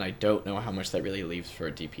catchers, and I don't know how much that really leaves for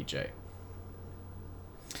DPJ.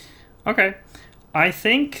 Okay. I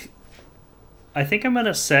think I'm going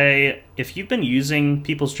to say if you've been using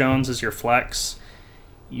Peoples-Jones as your flex,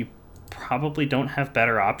 you probably don't have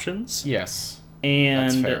better options. Yes. And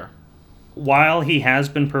that's fair. While he has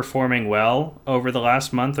been performing well over the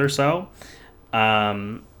last month or so,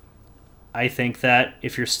 I think that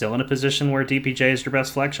if you're still in a position where DPJ is your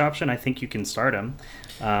best flex option, I think you can start him.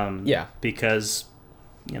 Yeah. Because,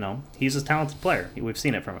 he's a talented player. We've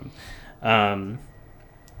seen it from him.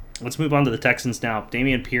 Let's move on to the Texans now.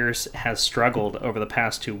 Dameon Pierce has struggled over the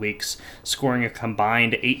past 2 weeks, scoring a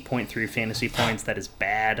combined 8.3 fantasy points. That is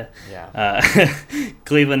bad. Yeah.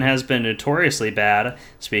 Cleveland has been notoriously bad,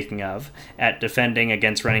 speaking of, at defending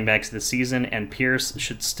against running backs this season, and Pierce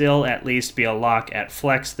should still at least be a lock at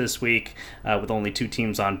flex this week with only 2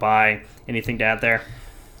 teams on bye. Anything to add there?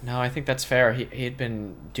 No, I think that's fair. He had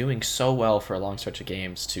been doing so well for a long stretch of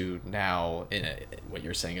games to now, what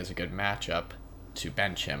you're saying is a good matchup, to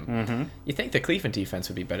bench him. Mm-hmm. You think the Cleveland defense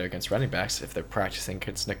would be better against running backs if they're practicing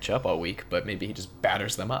against Nick Chubb all week, but maybe he just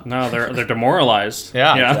batters them up. No, they're demoralized.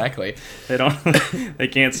 Yeah, exactly. They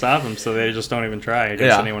can't stop him, so they just don't even try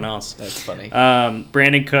against anyone else. That's funny.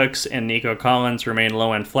 Brandon Cooks and Nico Collins remain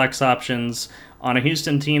low-end flex options. On a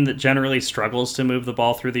Houston team that generally struggles to move the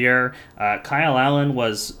ball through the air, Kyle Allen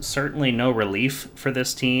was certainly no relief for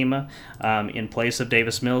this team in place of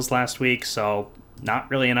Davis Mills last week, so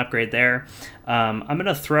not really an upgrade there. I'm going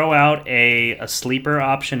to throw out a sleeper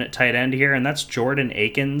option at tight end here, and that's Jordan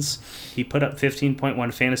Akins. He put up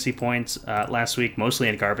 15.1 fantasy points last week, mostly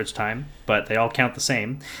in garbage time, but they all count the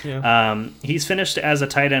same. Yeah. He's finished as a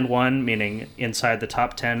tight end 1, meaning inside the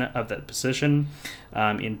top 10 of that position,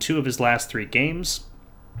 in 2 of his last 3 games.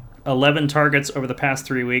 11 targets over the past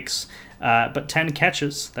 3 weeks, but 10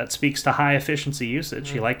 catches. That speaks to high efficiency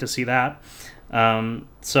usage. You like to see that.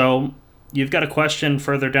 So you've got a question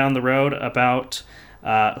further down the road about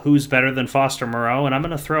who's better than Foster Moreau, and I'm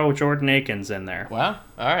going to throw Jordan Akins in there. Wow.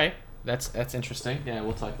 All right. That's interesting. Yeah,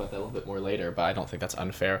 we'll talk about that a little bit more later, but I don't think that's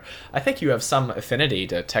unfair. I think you have some affinity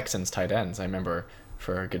to Texans tight ends. I remember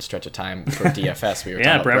for a good stretch of time for DFS we were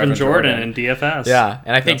talking about Brevin Jordan in DFS. Yeah,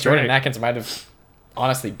 and I think That's Jordan right. Akins might have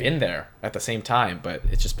honestly been there at the same time, but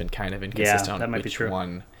it's just been kind of inconsistent that might on be which true.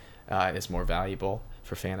 one is more valuable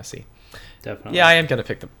for fantasy. Definitely. Yeah, I am going to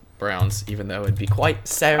pick the Browns, even though it'd be quite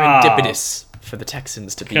serendipitous for the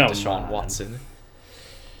Texans to beat Come Deshaun on. Watson.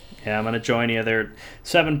 Yeah, I'm going to join you. They're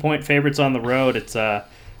 7-point favorites on the road. It's I'm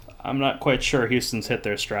not quite sure Houston's hit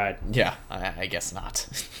their stride. Yeah, I guess not.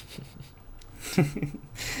 All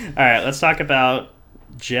right, let's talk about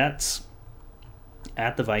Jets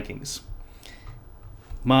at the Vikings.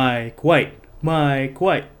 Mike White.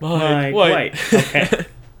 Okay,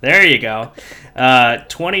 there you go.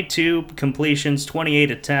 22 completions,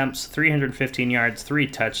 28 attempts, 315 yards, 3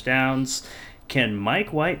 touchdowns. Can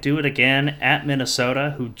Mike White do it again at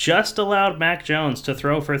Minnesota, who just allowed Mac Jones to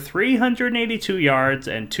throw for 382 yards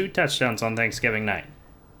and 2 touchdowns on Thanksgiving night?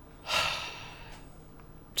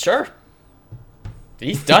 Sure.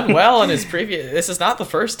 He's done well in his previous... This is not the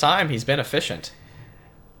first time he's been efficient.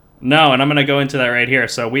 No, and I'm going to go into that right here.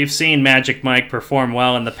 So we've seen Magic Mike perform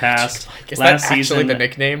well in the past. Is Last that actually season, the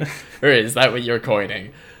nickname? Or is that what you're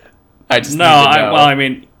coining? I just no, need to know. I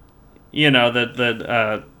mean,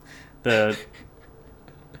 the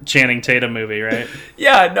Channing Tatum movie, right?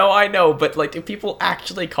 Yeah, no, I know, but like, do people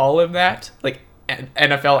actually call him that? Like,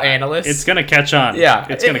 NFL analysts? It's going to catch on. Yeah,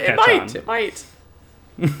 it's going to catch on. It might.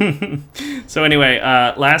 So anyway,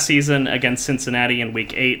 last season against Cincinnati in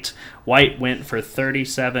Week 8, White went for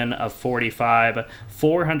 37 of 45,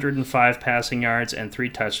 405 passing yards, and 3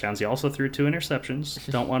 touchdowns. He also threw 2 interceptions.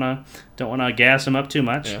 Don't wanna gas him up too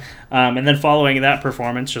much. Yeah. And then following that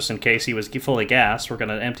performance, just in case he was fully gassed, we're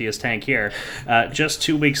gonna empty his tank here. Just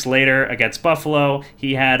 2 weeks later against Buffalo,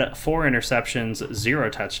 he had 4 interceptions, 0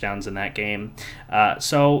 touchdowns in that game.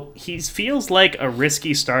 So he feels like a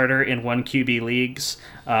risky starter in 1 QB leagues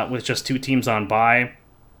with just 2 teams on bye.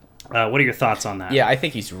 What are your thoughts on that? Yeah, I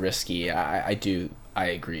think he's risky. I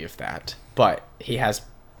agree with that. But he has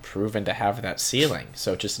proven to have that ceiling.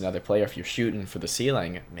 So just another player, if you're shooting for the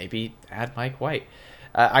ceiling, maybe add Mike White.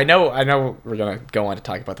 I know we're going to go on to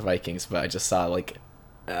talk about the Vikings, but I just saw like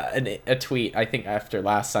a tweet, I think, after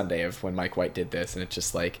last Sunday of when Mike White did this, and it's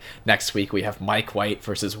just like, next week we have Mike White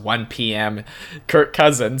versus 1 p.m. Kirk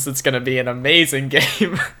Cousins. It's going to be an amazing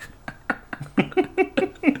game.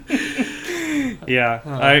 Yeah,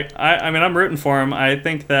 I mean, I'm rooting for him. I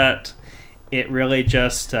think that it really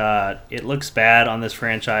just it looks bad on this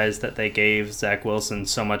franchise that they gave Zach Wilson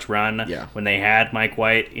so much run when they had Mike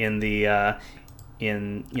White in the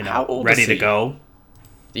ready to go.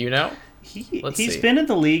 Do you know? He's been in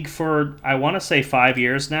the league for, I want to say, 5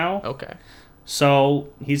 years now. Okay. So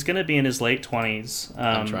he's going to be in his late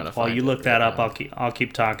 20s. While you look that up, I'll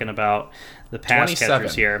keep talking about the pass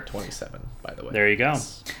catchers here. 27, by the way. There you go.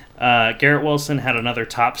 Yes. Garrett Wilson had another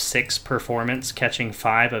top 6 performance, catching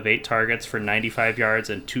 5 of 8 targets for 95 yards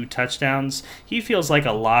and 2 touchdowns. He feels like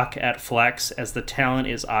a lock at flex, as the talent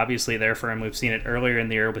is obviously there for him. We've seen it earlier in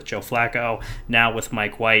the year with Joe Flacco, now with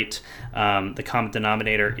Mike White. The common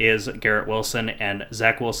denominator is Garrett Wilson and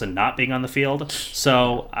Zach Wilson not being on the field.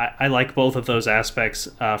 So I like both of those aspects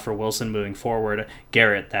for Wilson moving forward.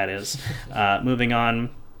 Garrett, that is. Moving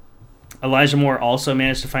on. Elijah Moore also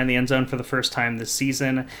managed to find the end zone for the first time this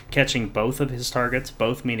season, catching both of his targets,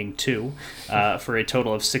 both meaning 2, for a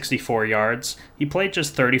total of 64 yards. He played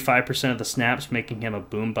just 35% of the snaps, making him a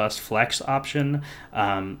boom-bust flex option.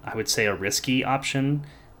 I would say a risky option.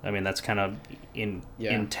 I mean, that's kind of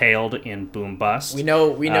entailed in boom-bust. We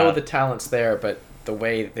know the talent's there, but the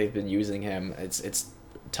way they've been using him, it's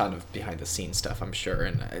ton of behind the scenes stuff, I'm sure,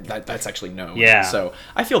 and that's actually known. Yeah. So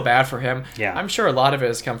I feel bad for him. Yeah. I'm sure a lot of it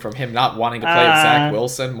has come from him not wanting to play with Zach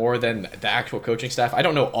Wilson more than the actual coaching staff. I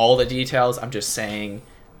don't know all the details. I'm just saying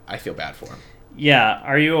I feel bad for him. Yeah.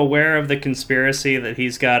 Are you aware of the conspiracy that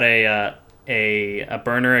he's got a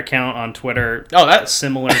burner account on Twitter? Oh, that's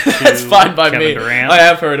similar to that's fine by Kevin me. Durant? I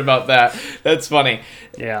have heard about that. That's funny.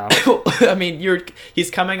 Yeah. I mean, he's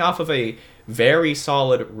coming off of a very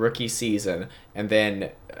solid rookie season, and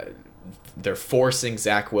then they're forcing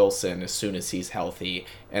Zach Wilson as soon as he's healthy,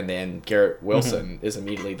 and then Garrett Wilson is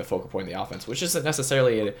immediately the focal point of the offense, which isn't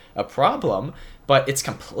necessarily a problem, but it's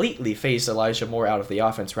completely phased Elijah Moore out of the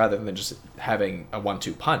offense rather than just having a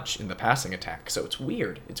 1-2 punch in the passing attack. So it's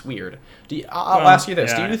weird. It's weird. I'll ask you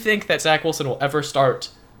this. Yeah. Do you think that Zach Wilson will ever start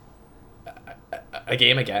a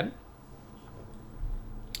game again?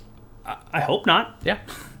 I hope not. Yeah.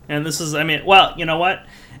 And this is, I mean, well, you know what?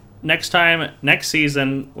 Next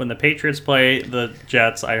season, when the Patriots play the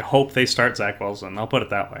Jets, I hope they start Zach Wilson. I'll put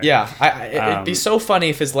it that way. Yeah, it'd be so funny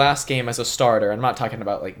if his last game as a starter, I'm not talking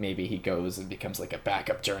about like maybe he goes and becomes like a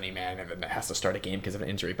backup journeyman and then has to start a game because of an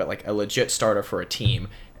injury, but like a legit starter for a team.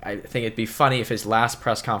 I think it'd be funny if his last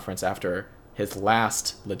press conference after his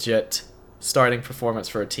last legit starting performance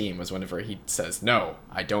for a team was whenever he says, "No,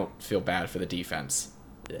 I don't feel bad for the defense."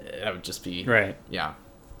 That would just be... Right. Yeah,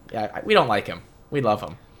 we don't like him. We love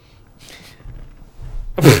him.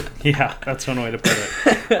 Yeah, that's one way to put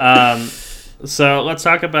it. So let's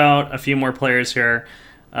talk about a few more players here.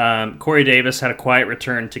 Corey Davis had a quiet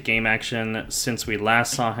return to game action since we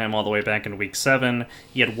last saw him all the way back in Week 7.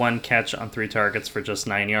 He had 1 catch on 3 targets for just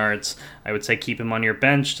 9 yards. I would say keep him on your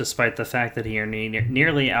bench, despite the fact that he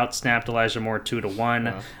nearly outsnapped Elijah Moore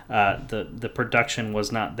 2-1. The production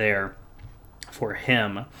was not there for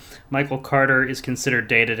him. Michael Carter is considered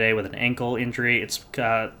day-to-day with an ankle injury. It's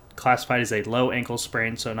classified as a low ankle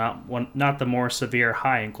sprain, so not the more severe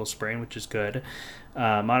high ankle sprain, which is good.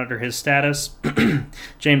 Monitor his status.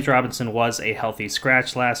 James Robinson was a healthy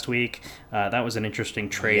scratch last week. That was an interesting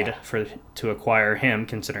trade to acquire him,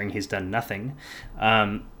 considering he's done nothing.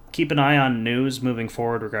 Keep an eye on news moving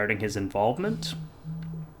forward regarding his involvement.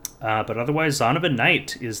 But otherwise, Zonovan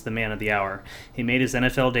Knight is the man of the hour. He made his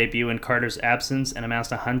NFL debut in Carter's absence and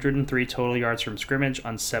amassed 103 total yards from scrimmage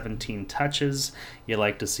on 17 touches. You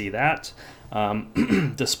like to see that.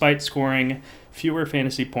 Despite scoring fewer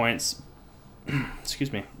fantasy points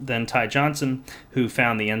than Ty Johnson, who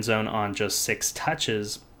found the end zone on just 6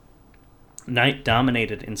 touches, Knight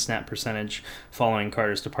dominated in snap percentage following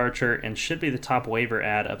Carter's departure and should be the top waiver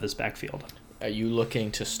ad of this backfield. Are you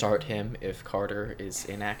looking to start him if Carter is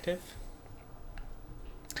inactive?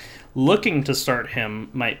 Looking to start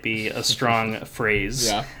him might be a strong phrase.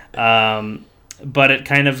 Yeah. But it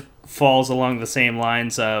kind of falls along the same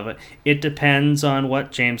lines of it depends on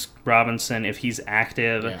what James Robinson, if he's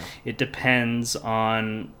active. Yeah. It depends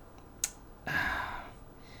on...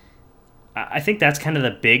 I think that's kind of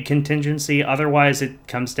the big contingency. Otherwise, it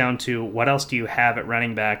comes down to what else do you have at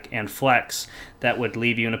running back and flex that would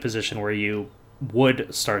leave you in a position where you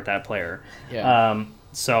would start that player. Yeah.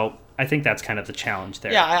 So I think that's kind of the challenge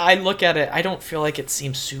there. Yeah, I look at it. I don't feel like it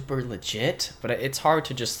seems super legit, but it's hard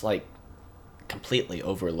to just like completely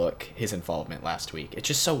overlook his involvement last week. It's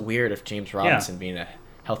just so weird of James Robinson being a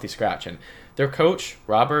healthy scratch. And their coach,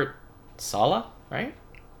 Robert Saleh, right?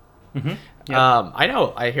 Mm-hmm. Yep. I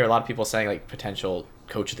know I hear a lot of people saying like potential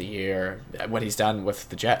coach of the year, what he's done with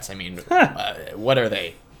the Jets. I mean, what are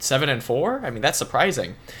they, 7-4? I mean, that's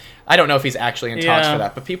surprising. I don't know if he's actually in talks for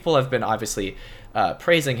that, but people have been obviously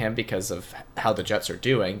praising him because of how the Jets are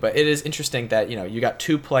doing. But it is interesting that, you know, you got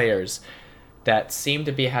two players that seem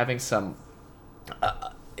to be having some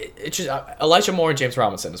it's just Elijah Moore and James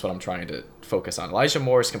Robinson is what I'm trying to focus on. Elijah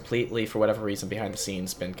Moore is completely, for whatever reason, behind the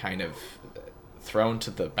scenes, been kind of thrown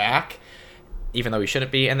to the back, even though he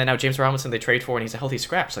shouldn't be. And then now James Robinson they trade for, and he's a healthy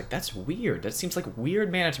scratch. Like, that's weird. That seems like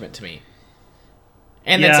weird management to me.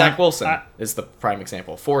 And then Zach Wilson is the prime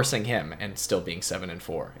example, forcing him and still being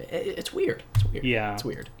 7-4. It's weird. It's weird. Yeah, it's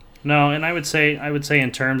weird. No, and I would say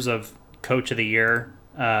in terms of coach of the year,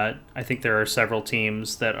 I think there are several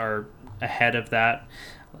teams that are ahead of that.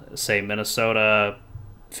 Say Minnesota,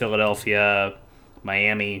 Philadelphia,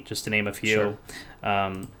 Miami, just to name a few.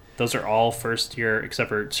 Sure. Those are all first year, except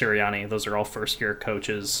for Sirianni. Those are all first year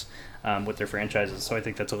coaches with their franchises. So I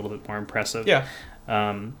think that's a little bit more impressive. Yeah.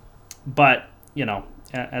 But you know,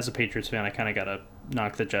 as a Patriots fan, I kind of got to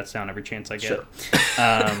knock the Jets down every chance I get. Sure.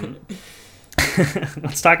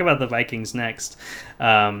 Let's talk about the Vikings next.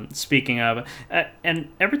 Speaking of, and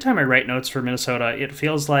every time I write notes for Minnesota, it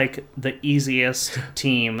feels like the easiest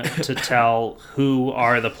team to tell who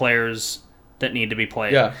are the players that need to be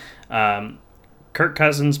played. Yeah. Kirk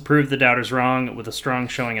Cousins proved the doubters wrong with a strong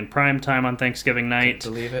showing in prime time on Thanksgiving night.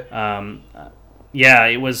 Can't believe it. Yeah,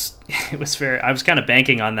 it was fair. I was kind of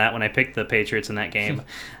banking on that when I picked the Patriots in that game,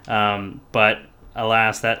 but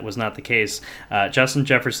alas, that was not the case. Justin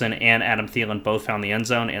Jefferson and Adam Thielen both found the end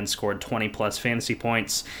zone and scored 20-plus fantasy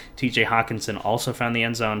points. TJ Hawkinson also found the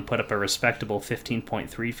end zone, put up a respectable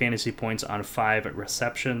 15.3 fantasy points on 5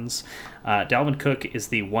 receptions. Dalvin Cook is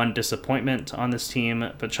the one disappointment on this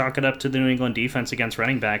team, but chalk it up to the New England defense against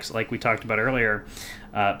running backs, like we talked about earlier.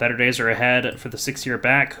 Better days are ahead for the 6-year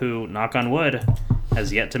back who, knock on wood,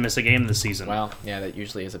 has yet to miss a game this season. Well, yeah, that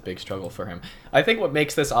usually is a big struggle for him. I think what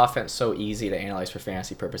makes this offense so easy to analyze for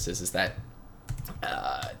fantasy purposes is that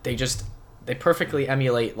they perfectly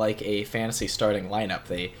emulate like a fantasy starting lineup.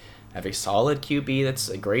 They have a solid QB that's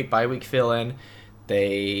a great bye-week fill-in.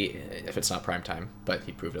 If it's not prime time, but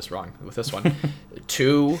he proved us wrong with this one.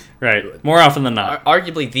 2, right, more often than not.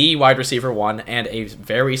 Arguably the wide receiver 1 and a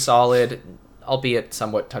very solid, albeit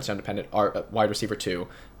somewhat touchdown dependent, wide receiver 2.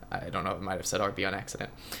 I don't know, I might have said RB on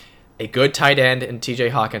accident. A good tight end in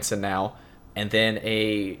TJ Hawkinson now, and then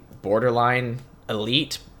a borderline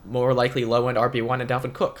elite, more likely low-end RB1 in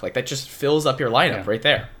Dalvin Cook. Like, that just fills up your lineup right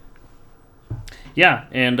there. Yeah,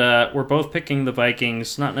 and we're both picking the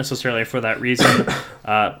Vikings, not necessarily for that reason,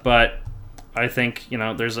 but I think, you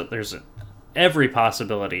know, there's every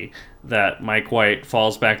possibility that Mike White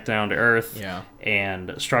falls back down to earth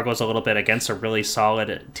and struggles a little bit against a really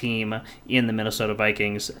solid team in the Minnesota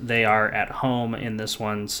Vikings. They are at home in this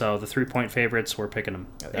one, so the 3-point favorites, we're picking them.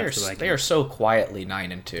 They are so quietly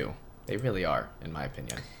 9-2. They really are, in my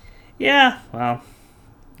opinion. Yeah, well,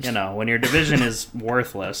 you know, when your division is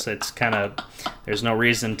worthless, it's kind of, there's no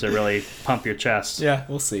reason to really pump your chest. Yeah,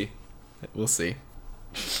 we'll see. We'll see.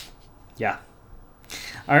 Yeah.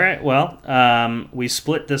 All right, well, we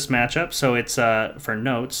split this matchup, so it's for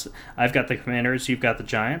notes. I've got the Commanders, you've got the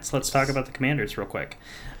Giants. Let's talk about the Commanders real quick.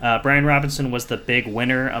 Brian Robinson was the big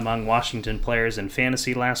winner among Washington players in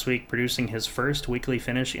fantasy last week, producing his first weekly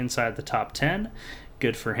finish inside the top 10.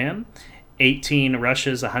 Good for him. 18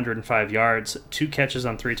 rushes, 105 yards, 2 catches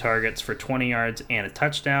on 3 targets for 20 yards and a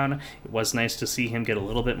touchdown. It was nice to see him get a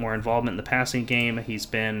little bit more involvement in the passing game. He's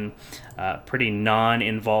been pretty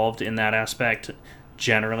non-involved in that aspect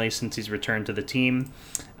generally since he's returned to the team.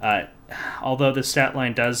 Although the stat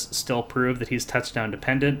line does still prove that he's touchdown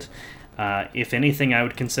dependent, if anything, I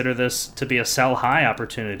would consider this to be a sell high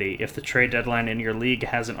opportunity if the trade deadline in your league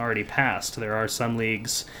hasn't already passed. There are some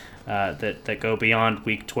leagues that go beyond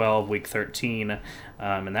week 12, week 13,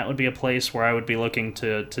 and that would be a place where I would be looking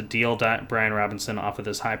to deal Brian Robinson off of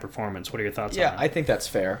this high performance. What are your thoughts on that? Yeah, I think that's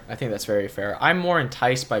fair. I think that's very fair. I'm more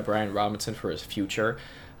enticed by Brian Robinson for his future,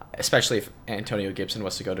 especially if Antonio Gibson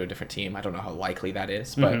was to go to a different team. I don't know how likely that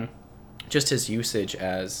is, but just his usage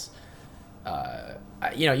as,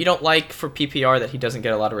 you don't like for PPR that he doesn't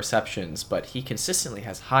get a lot of receptions, but he consistently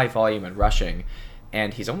has high volume and rushing,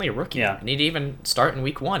 and he's only a rookie. And he didn't even start in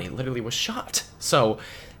week 1. He literally was shot. So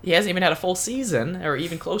he hasn't even had a full season or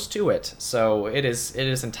even close to it. So it is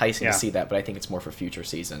enticing to see that, but I think it's more for future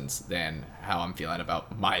seasons than how I'm feeling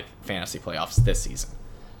about my fantasy playoffs this season.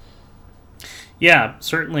 Yeah,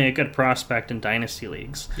 certainly a good prospect in dynasty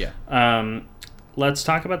leagues. Yeah. Let's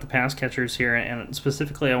talk about the pass catchers here, and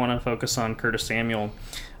specifically I want to focus on Curtis Samuel.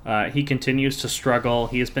 He continues to struggle.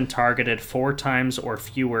 He has been targeted 4 times or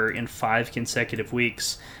fewer in 5 consecutive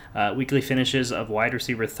weeks. Weekly finishes of wide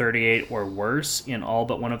receiver 38 or worse in all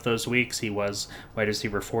but one of those weeks. He was wide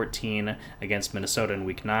receiver 14 against Minnesota in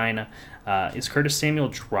week 9. Is Curtis Samuel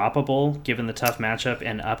droppable given the tough matchup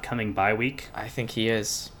and upcoming bye week? I think he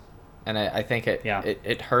is. And I think Yeah.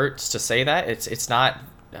 it hurts to say that. It's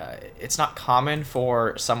not common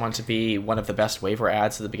for someone to be one of the best waiver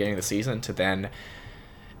ads at the beginning of the season to then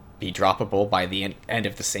be droppable by the end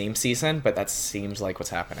of the same season, but that seems like what's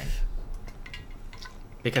happening.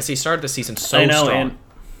 Because he started the season so strong.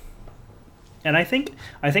 And I think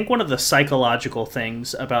one of the psychological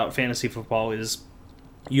things about fantasy football is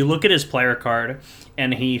you look at his player card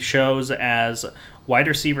and he shows as wide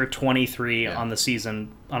receiver 23 on the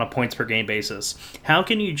season on a points per game basis. How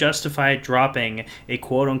can you justify dropping a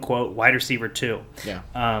quote-unquote wide receiver 2? Yeah.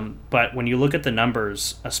 But when you look at the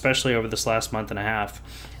numbers, especially over this last month and a half,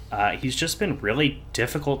 he's just been really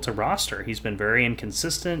difficult to roster. He's been very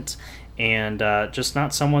inconsistent and just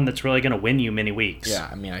not someone that's really going to win you many weeks. Yeah,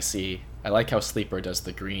 I mean, I like how Sleeper does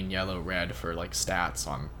the green, yellow, red for like stats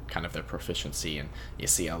on kind of their proficiency, and you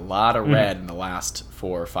see a lot of red in the last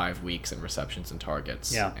 4 or 5 weeks in receptions and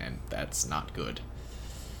targets, and that's not good.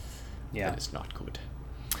 Yeah. That is not good.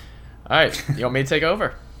 All right, you want me to take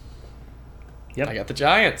over? Yep. I got the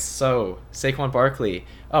Giants. So Saquon Barkley.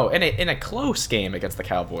 Oh, in a close game against the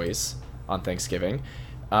Cowboys on Thanksgiving,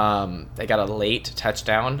 they got a late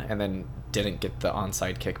touchdown and then didn't get the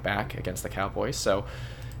onside kick back against the Cowboys. So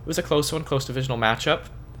it was a close one, close divisional matchup.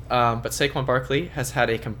 But Saquon Barkley has had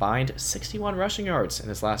a combined 61 rushing yards in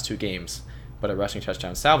his last 2 games, but a rushing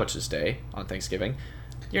touchdown salvage this day on Thanksgiving.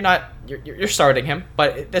 You're starting him,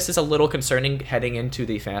 but this is a little concerning heading into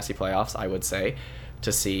the fantasy playoffs, I would say,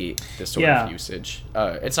 to see this sort of usage.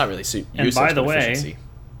 It's not really usage, and by the efficiency.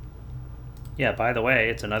 By the way,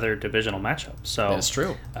 it's another divisional matchup. So that's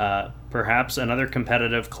true. Perhaps another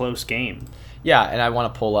competitive close game. Yeah, and I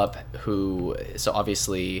want to pull up so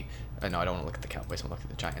obviously, no, I don't want to look at the Cowboys, I want to look at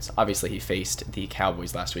the Giants. Obviously, he faced the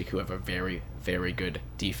Cowboys last week, who have a very, very good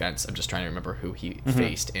defense. I'm just trying to remember who he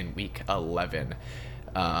faced in week 11.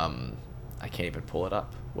 I can't even pull it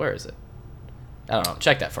up. Where is it? I don't know.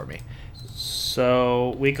 Check that for me.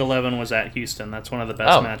 So week 11 was at Houston. That's one of the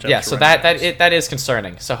best matchups. Yeah, so that is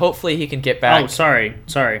concerning. So hopefully he can get back. Oh,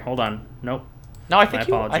 sorry. Hold on. Nope. No, I think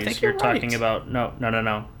My apologies. I think you're right. talking about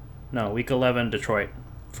no. Week 11 Detroit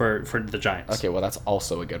for the Giants. Okay, well that's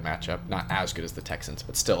also a good matchup. Not as good as the Texans,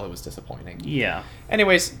 but still it was disappointing. Yeah.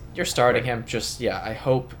 Anyways, you're starting him. Just I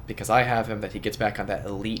hope, because I have him, that he gets back on that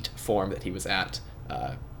elite form that he was at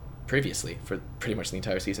previously for pretty much the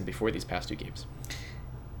entire season before these past 2 games.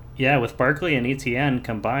 Yeah, with Barkley and ETN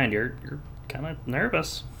combined, you're kind of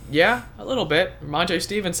nervous. Yeah, a little bit. Ramondre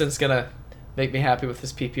Stevenson's gonna make me happy with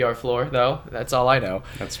his PPR floor, though. That's all I know.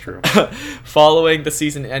 That's true. Following the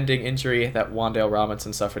season-ending injury that Wan'Dale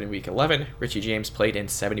Robinson suffered in Week 11, Richie James played in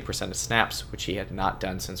 70% of snaps, which he had not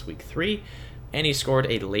done since Week 3, and he scored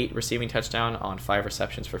a late receiving touchdown on 5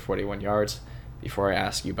 receptions for 41 yards. Before I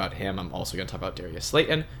ask you about him, I'm also going to talk about Darius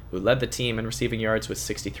Slayton, who led the team in receiving yards with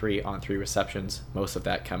 63 on 3 receptions, most of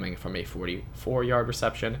that coming from a 44-yard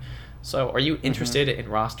reception. So are you interested in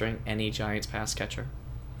rostering any Giants pass catcher?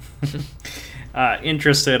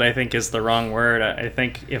 Interested, I think, is the wrong word. I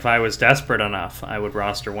think if I was desperate enough, I would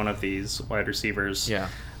roster one of these wide receivers. Yeah.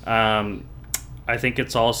 I think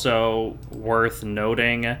it's also worth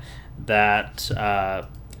noting that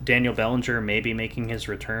Daniel Bellinger may be making his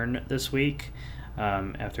return this week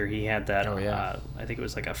after he had that, I think it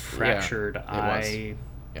was like a fractured eye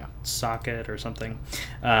socket or something.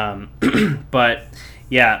 But,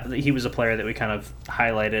 yeah, he was a player that we kind of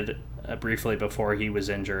highlighted briefly before he was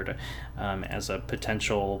injured as a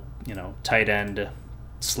potential, tight end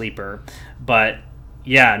sleeper. But,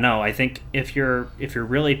 yeah, no, I think if you're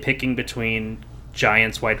really picking between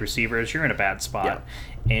Giants wide receivers, you're in a bad spot.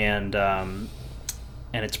 Yeah.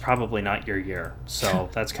 And it's probably not your year. So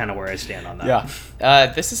that's kind of where I stand on that. Yeah.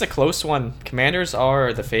 This is a close one. Commanders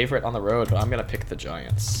are the favorite on the road, but I'm going to pick the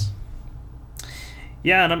Giants.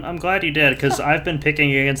 Yeah, and I'm glad you did, because I've been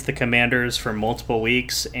picking against the Commanders for multiple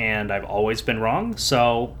weeks, and I've always been wrong.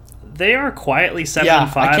 So they are quietly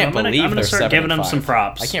 7-5. I'm going to start giving them some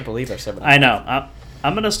props. I can't believe they're 7-5. I know.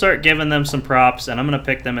 I'm going to start giving them some props, and I'm going to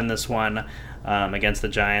pick them in this one. Against the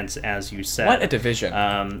Giants, as you said. What a division.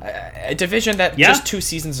 A division that just 2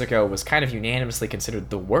 seasons ago was kind of unanimously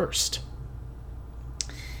considered the worst.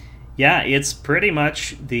 Yeah, it's pretty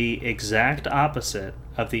much the exact opposite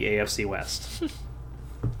of the AFC West.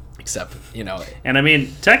 Except, And I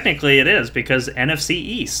mean, technically it is, because NFC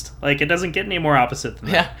East. Like, it doesn't get any more opposite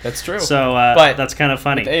than that. Yeah, that's true. So but that's kind of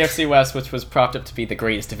funny. The AFC West, which was propped up to be the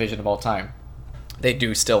greatest division of all time, they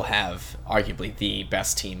do still have arguably the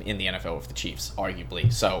best team in the NFL with the Chiefs,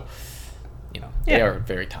 arguably. So, they are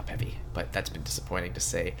very top heavy, but that's been disappointing to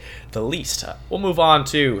say the least. We'll move on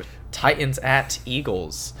to Titans at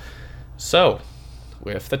Eagles. So,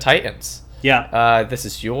 with the Titans. Yeah. This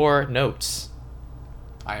is your notes.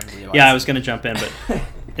 I am realizing. Yeah, I was going to jump in, but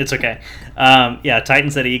it's okay.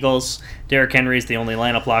 Titans at Eagles. Derrick Henry is the only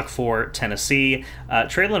lineup lock for Tennessee.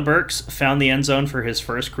 Treylon Burks found the end zone for his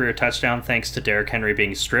first career touchdown thanks to Derrick Henry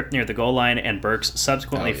being stripped near the goal line and Burks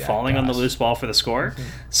subsequently falling on the loose ball for the score.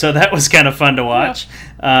 So that was kind of fun to watch.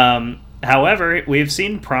 Yeah. However, we've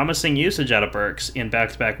seen promising usage out of Burks in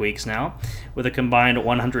back-to-back weeks now, with a combined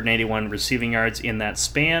 181 receiving yards in that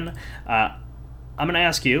span. I'm going to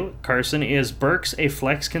ask you, Carson, is Burks a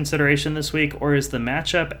flex consideration this week, or is the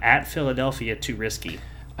matchup at Philadelphia too risky?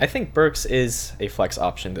 I think Burks is a flex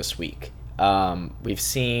option this week. We've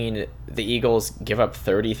seen the Eagles give up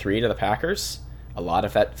 33 to the Packers, a lot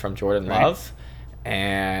of that from Jordan Love,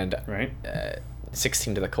 and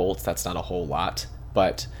 16 to the Colts. That's not a whole lot,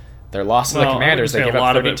 but their loss to the Commanders, they give up 32. A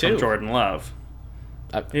lot of it from Jordan Love.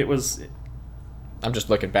 It was... I'm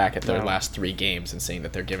just looking back at their last 3 games and seeing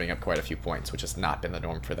that they're giving up quite a few points, which has not been the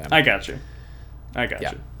norm for them. I got you.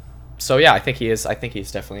 So yeah, I think he is. I think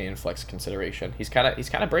he's definitely in flex consideration. He's kind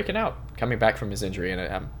of breaking out, coming back from his injury, and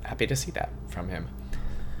I'm happy to see that from him.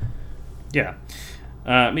 Yeah,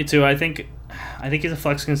 me too. I think he's a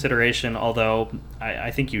flex consideration. Although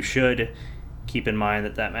I think you should keep in mind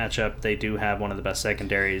that matchup, they do have one of the best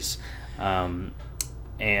secondaries. And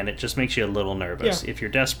it just makes you a little nervous. If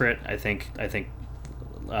you're desperate, I think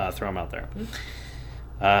throw him out there.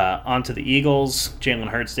 On to the Eagles. Jalen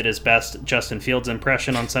Hurts did his best Justin Fields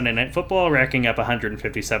impression on Sunday Night Football, racking up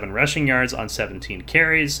 157 rushing yards on 17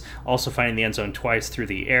 carries, also finding the end zone twice through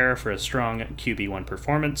the air for a strong QB1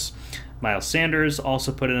 performance. Miles Sanders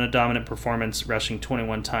also put in a dominant performance, rushing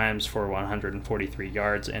 21 times for 143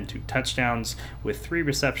 yards and 2 touchdowns, with 3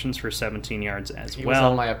 receptions for 17 yards as well. He was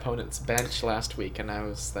on my opponent's bench last week, and that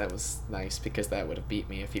was nice because that would have beat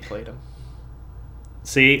me if he played him.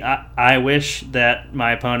 See, I wish that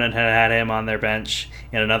my opponent had him on their bench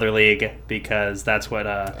in another league, because that's what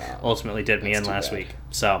ultimately did me in last week.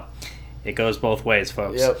 So it goes both ways,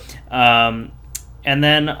 folks. Yep. And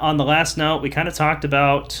then on the last note, we kind of talked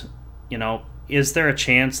about, is there a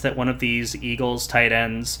chance that one of these Eagles tight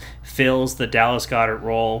ends fills the Dallas Goedert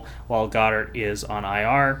role while Goedert is on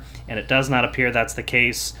IR? And it does not appear that's the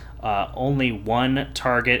case. Only 1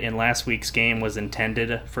 target in last week's game was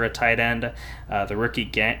intended for a tight end. The rookie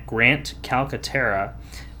Grant Calcaterra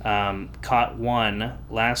caught 1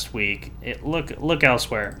 last week. Look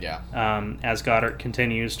elsewhere. Yeah. As Goedert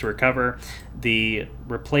continues to recover, the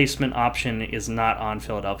replacement option is not on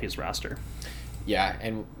Philadelphia's roster. Yeah,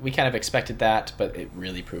 and we kind of expected that, but it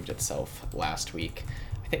really proved itself last week.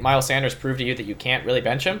 I think Miles Sanders proved to you that you can't really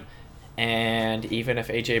bench him. And even if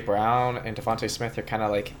A.J. Brown and Devontae Smith are kind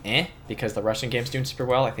of because the rushing game's doing super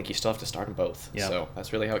well, I think you still have to start them both. Yep. So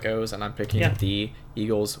that's really how it goes, and I'm picking the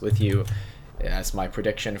Eagles with you as my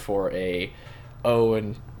prediction for a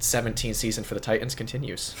 0-17 season for the Titans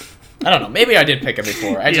continues. I don't know. Maybe I did pick them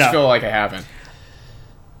before. I just feel like I haven't.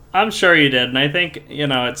 I'm sure you did, and I think,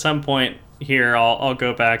 at some point here I'll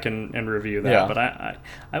go back and review that. Yeah. But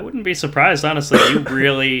I wouldn't be surprised, honestly. You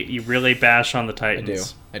really bash on the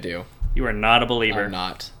Titans. I do. You are not a believer. I'm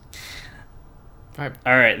not. All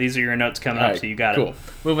right, these are your notes coming up, so you got it.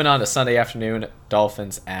 Moving on to Sunday afternoon,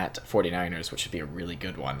 Dolphins at 49ers, which should be a really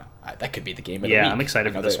good one. That could be the game of the week. Yeah, I'm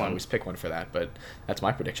excited for this one. I always pick one for that, but that's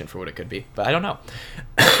my prediction for what it could be. But I don't know.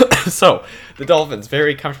 So, the Dolphins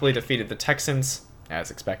very comfortably defeated the Texans,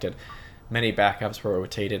 as expected. Many backups were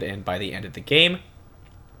rotated in by the end of the game,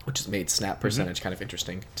 which has made snap percentage kind of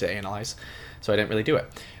interesting to analyze. So I didn't really do it.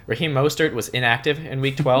 Raheem Mostert was inactive in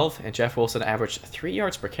Week 12, and Jeff Wilson averaged 3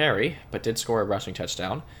 yards per carry, but did score a rushing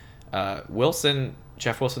touchdown. Jeff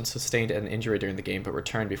Wilson sustained an injury during the game, but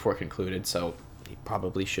returned before it concluded, so he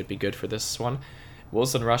probably should be good for this one.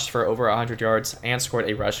 Wilson rushed for over 100 yards and scored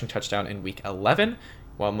a rushing touchdown in Week 11,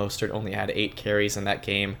 while Mostert only had 8 carries in that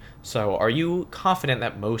game. So are you confident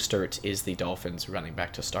that Mostert is the Dolphins running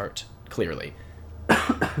back to start? Clearly.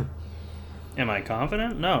 Am I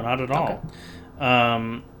confident? No, not at all.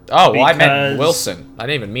 Okay. I meant Wilson. I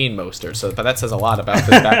didn't even mean Mostert, but that says a lot about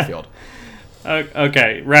this backfield.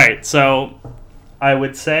 Okay, right. So I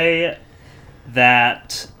would say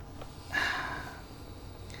that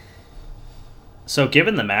So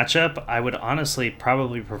given the matchup, I would honestly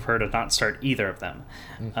probably prefer to not start either of them.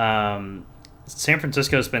 San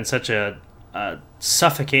Francisco's been such a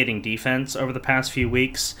suffocating defense over the past few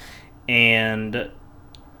weeks, and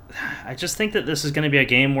I just think that this is going to be a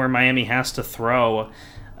game where Miami has to throw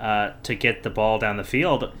to get the ball down the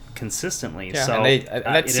field consistently. Yeah, so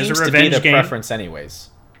that it seems is a to be revenge the game. preference anyways.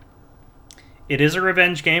 It is a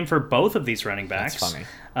revenge game for both of these running backs. That's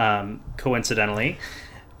funny. Coincidentally,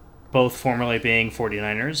 both formerly being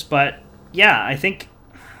 49ers. But yeah, I think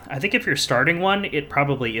if you're starting one, it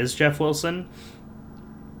probably is Jeff Wilson.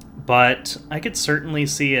 But I could certainly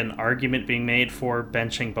see an argument being made for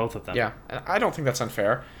benching both of them. Yeah, and I don't think that's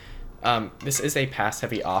unfair. This is a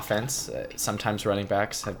pass-heavy offense. Sometimes running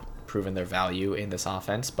backs have proven their value in this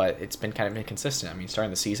offense, but it's been kind of inconsistent. I mean,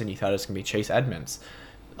 starting the season, you thought it was going to be Chase Edmonds.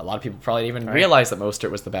 A lot of people probably didn't even realize that Mostert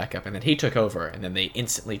was the backup, and then he took over, and then they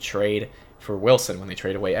instantly trade for Wilson when they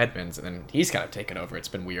trade away Edmonds, and then he's kind of taken over. It's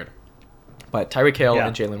been weird. But Tyreek Hill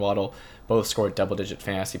and Jalen Waddle both scored double-digit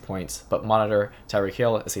fantasy points, but monitor Tyreek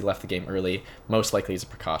Hill as he left the game early, most likely as a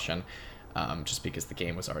precaution, just because the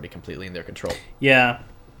game was already completely in their control. Yeah,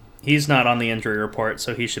 he's not on the injury report,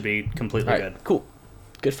 so he should be completely good. Cool.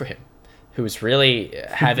 Good for him. Who's really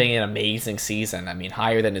having an amazing season. I mean,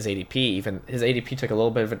 higher than his ADP. Even his ADP took a little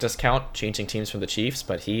bit of a discount, changing teams from the Chiefs,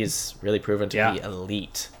 but he's really proven to be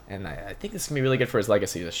elite. And I think this is going to be really good for his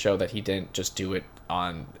legacy to show that he didn't just do it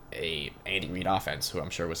on a Andy Reid offense, who I'm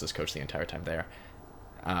sure was his coach the entire time there.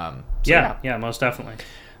 Yeah, most definitely.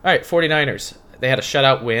 All right, 49ers. They had a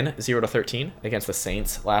shutout win, 0-13, against the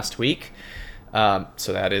Saints last week.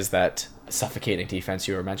 So that is that suffocating defense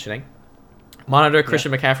you were mentioning. Monitor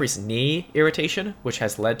Christian McCaffrey's knee irritation, which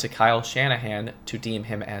has led to Kyle Shanahan to deem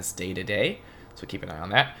him as day-to-day. So keep an eye on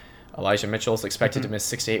that. Elijah Mitchell is expected to miss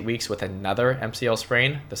 6 to 8 weeks with another MCL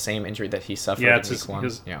sprain, the same injury that he suffered in week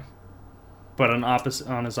 1. But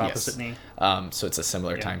on his opposite knee. So it's a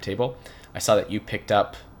similar timetable. I saw that you picked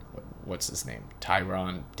up, what's his name?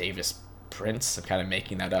 Tyron Davis Prince. I'm kind of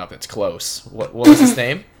making that up. It's close. What was his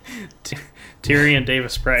name? Tyrion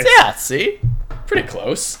Davis Price. Yeah, see? Pretty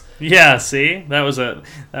close. Yeah, see? That was a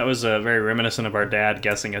very reminiscent of our dad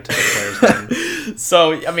guessing a ticket player's name.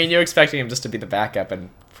 So, I mean, you're expecting him just to be the backup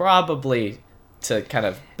and probably to kind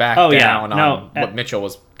of back down on what Mitchell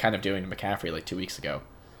was kind of doing to McCaffrey like 2 weeks ago.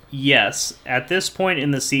 Yes. At this point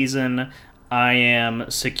in the season, I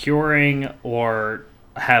am securing or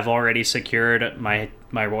have already secured my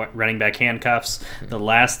running back handcuffs. The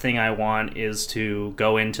last thing I want is to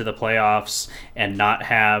go into the playoffs and not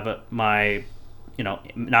have my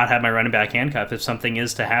running back handcuff if something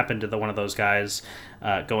is to happen to one of those guys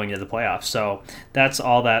going into the playoffs. So that's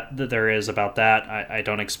all that there is about that. I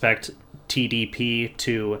don't expect TDP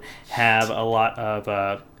to have a lot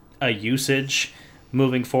of a usage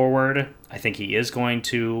moving forward. I think he is going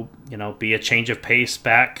to, be a change of pace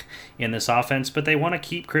back in this offense, but they want to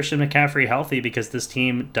keep Christian McCaffrey healthy because this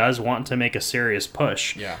team does want to make a serious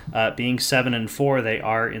push. Yeah. Being 7-4, they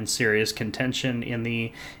are in serious contention in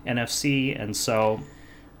the NFC, and so,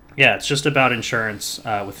 yeah, it's just about insurance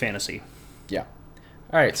with fantasy. Yeah.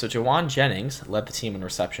 All right, so Jawan Jennings led the team in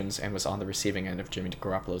receptions and was on the receiving end of Jimmy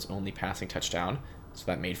Garoppolo's only passing touchdown. So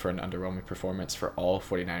that made for an underwhelming performance for all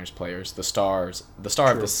 49ers players. The star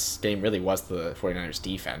of this game really was the 49ers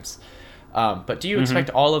defense. But do you expect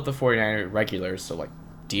all of the 49er regulars, so like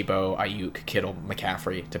Debo, Ayuk, Kittle,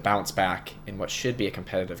 McCaffrey, to bounce back in what should be a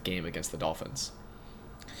competitive game against the Dolphins?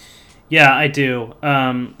 Yeah, I do.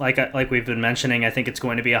 Like we've been mentioning, I think it's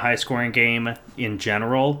going to be a high-scoring game in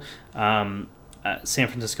general. San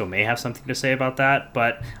Francisco may have something to say about that,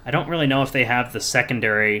 but I don't really know if they have the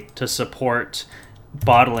secondary to support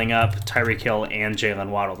bottling up Tyreek Hill and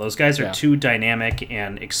Jalen Waddle. Those guys are too dynamic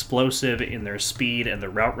and explosive in their speed and their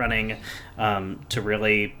route running to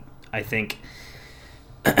really, I think,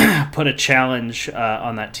 put a challenge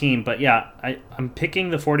on that team. But yeah, I'm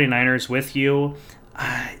picking the 49ers with you.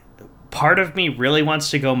 Part of me really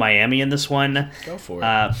wants to go Miami in this one. Go for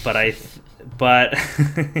it. But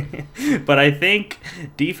I think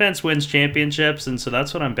defense wins championships, and so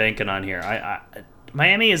that's what I'm banking on here.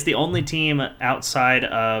 Miami is the only team outside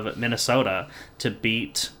of Minnesota to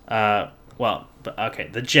beat, the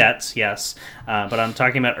Jets, yes. But I'm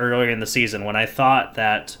talking about earlier in the season when I thought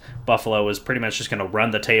that Buffalo was pretty much just going to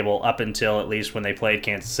run the table up until at least when they played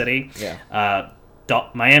Kansas City. Yeah.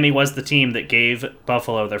 Miami was the team that gave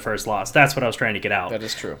Buffalo their first loss. That's what I was trying to get out. That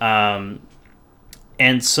is true.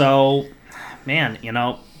 And so, man,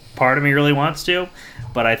 part of me really wants to,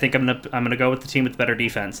 but I think I'm gonna go with the team with the better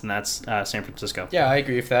defense, and that's San Francisco. Yeah, I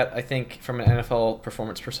agree with that. I think from an NFL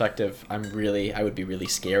performance perspective, I would be really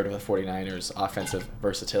scared of the 49ers' offensive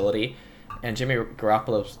versatility. And Jimmy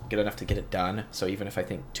Garoppolo's good enough to get it done. So even if I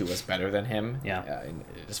think Tua's better than him,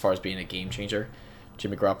 as far as being a game changer,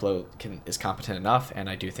 Jimmy Garoppolo is competent enough, and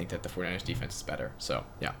I do think that the 49ers defense is better. So,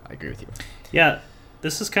 yeah, I agree with you. Yeah,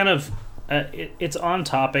 this is kind of it's on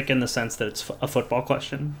topic in the sense that it's a football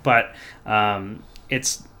question, but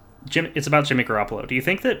it's about Jimmy Garoppolo. Do you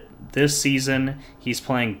think that this season he's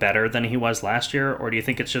playing better than he was last year, or do you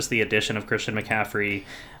think it's just the addition of Christian McCaffrey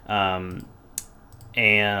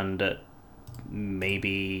and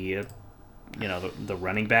maybe the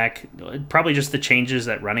running back, probably just the changes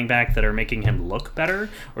at running back that are making him look better,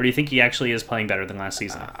 or do you think he actually is playing better than last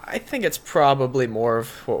season? I think it's probably more of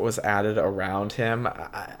what was added around him.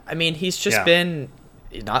 I mean, he's just been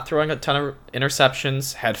not throwing a ton of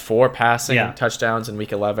interceptions, had 4 passing touchdowns in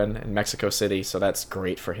week 11 in Mexico City, so that's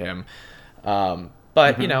great for him.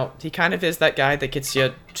 But he kind of is that guy that gets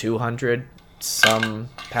you 200 some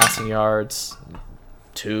passing yards,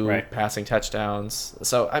 2 passing touchdowns.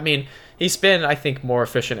 So, I mean, he's been, I think, more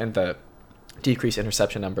efficient in the decreased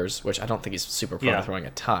interception numbers, which I don't think he's super prone to throwing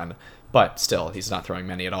a ton, but still, he's not throwing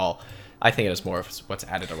many at all. I think it is more of what's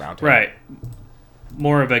added around him. Right.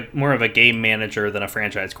 More of a game manager than a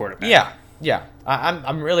franchise quarterback. Yeah.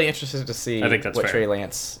 I'm really interested to see what fair. Trey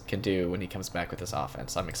Lance can do when he comes back with this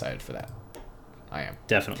offense. I'm excited for that. I am.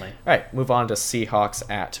 Definitely. All right, move on to Seahawks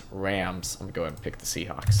at Rams. I'm going to go ahead and pick the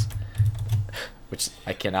Seahawks, which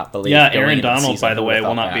I cannot believe. Yeah, Aaron Donald, by the way,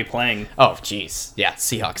 will not be playing. Oh, jeez. Yeah,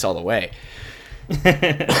 Seahawks all the way.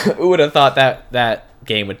 Who would have thought that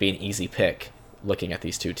game would be an easy pick looking at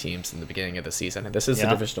these two teams in the beginning of the season? And this is a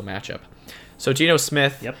divisional matchup. So Geno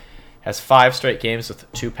Smith has 5 straight games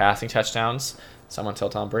with 2 passing touchdowns. Someone tell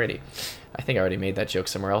Tom Brady. I think I already made that joke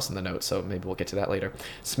somewhere else in the notes, so maybe we'll get to that later.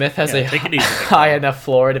 Smith has a high enough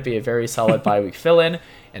floor to be a very solid bye-week fill-in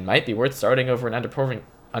and might be worth starting over an underperforming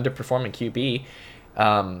QB.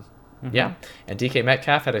 Yeah, and DK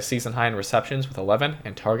Metcalf had a season high in receptions with 11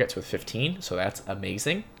 and targets with 15, so that's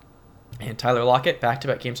amazing. And Tyler Lockett,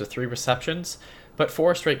 back-to-back games with 3 receptions, but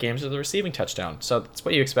 4 straight games with a receiving touchdown. So that's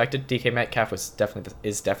what you expected. DK Metcalf is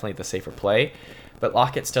definitely the safer play, but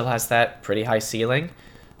Lockett still has that pretty high ceiling.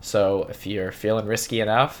 So if you're feeling risky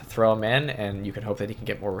enough, throw him in, and you can hope that he can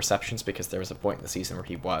get more receptions because there was a point in the season where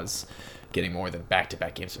he was getting more than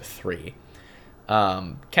back-to-back games with 3.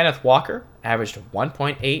 Kenneth Walker averaged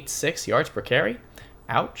 1.86 yards per carry.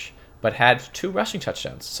 Ouch. But had 2 rushing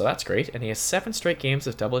touchdowns, so that's great. And he has 7 straight games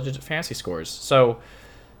of double-digit fantasy scores. So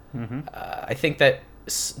I think that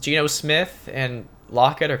Geno Smith and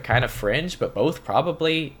Lockett are kind of fringe, but both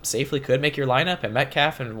probably safely could make your lineup, and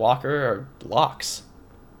Metcalf and Walker are locks.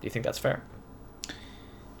 Do you think that's fair?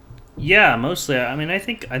 Yeah, mostly. I mean, I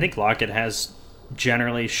think Lockett has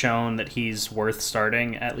generally shown that he's worth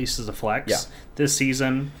starting, at least as a flex this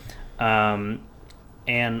season. And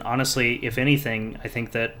honestly, if anything, I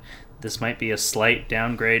think that this might be a slight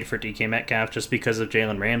downgrade for DK Metcalf just because of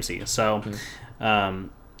Jalen Ramsey. So,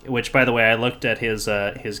 which, by the way, I looked at his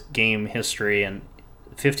game history, and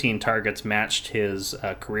 15 targets matched his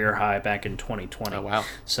career high back in 2020. Oh, wow.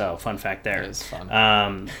 So, fun fact there. That is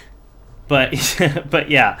fun. But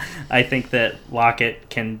yeah, I think that Lockett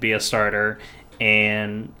can be a starter.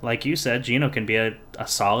 And like you said, Geno can be a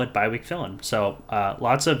solid bye-week fill-in. So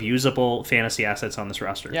lots of usable fantasy assets on this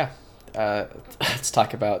roster. Yeah. Let's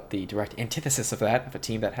talk about the direct antithesis of that, of a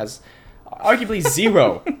team that has arguably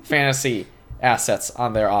 0 fantasy assets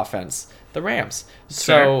on their offense, the Rams.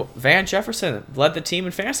 So Van Jefferson led the team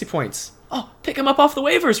in fantasy points. Oh, pick him up off the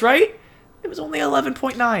waivers, right? It was only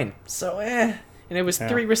 11.9. So, And it was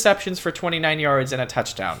 3 receptions for 29 yards and a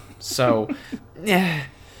touchdown. So,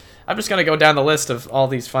 I'm just going to go down the list of all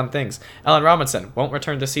these fun things. Allen Robinson won't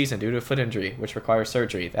return this season due to a foot injury, which requires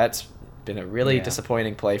surgery. That's been a really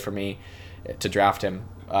disappointing play for me to draft him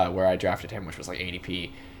where I drafted him, which was like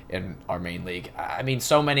ADP in our main league. I mean,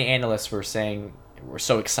 so many analysts were saying we're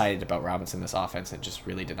so excited about Robinson this offense, and just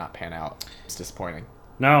really did not pan out. It's disappointing.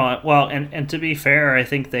 No, well, and to be fair, I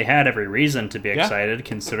think they had every reason to be excited,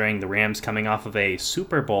 considering the Rams coming off of a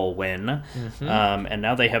Super Bowl win, and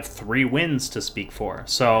now they have 3 wins to speak for.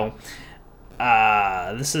 So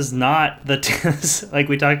this is not the like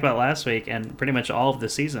we talked about last week, and pretty much all of the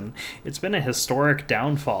season. It's been a historic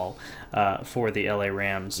downfall for the LA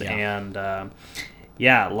Rams, and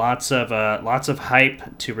lots of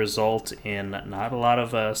hype to result in not a lot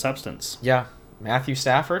of substance. Yeah. Matthew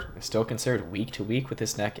Stafford is still considered week to week with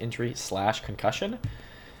his neck injury / concussion.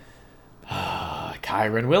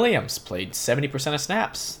 Kyren Williams played 70% of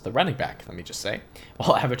snaps, the running back, let me just say,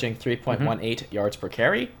 while averaging 3.18 yards per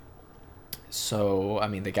carry. So, I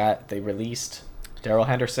mean, they released Darrell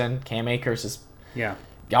Henderson. Cam Akers has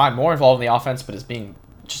gotten more involved in the offense, but is being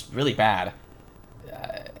just really bad.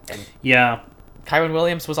 And Yeah. Kyron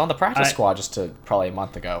Williams was on the practice I- squad just probably a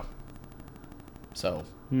month ago. So,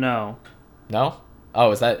 No. no?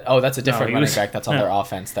 Oh, is that? Oh, that's a different he running was- back that's on their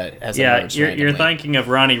offense that has Yeah, emerged you're randomly. thinking of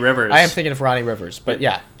Ronnie Rivers. I am thinking of Ronnie Rivers, but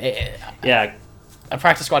yeah, Yeah. a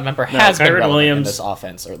practice squad member No, has been Kyron relevant in Williams- this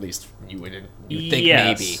offense, or at least you think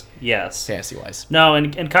Yes. maybe Yes. fantasy-wise. No,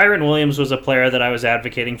 and Kyron Williams was a player that I was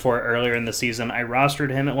advocating for earlier in the season. I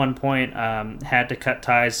rostered him at one point, had to cut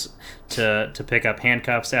ties to pick up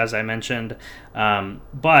handcuffs, as I mentioned.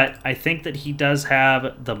 But I think that he does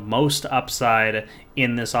have the most upside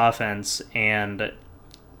in this offense, and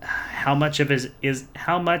how much of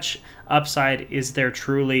how much upside is there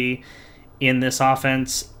truly in this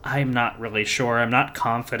offense? I'm not really sure. I'm not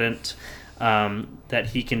confident that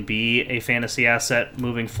he can be a fantasy asset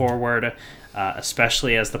moving forward,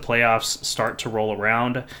 especially as the playoffs start to roll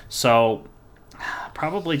around. So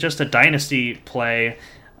probably just a dynasty play,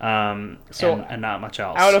 and not much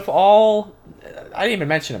else. Out of all, I didn't even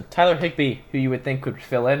mention him. Tyler Higbee, who you would think could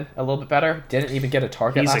fill in a little bit better, didn't even get a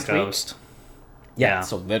target He's last a week. ghost. Yeah,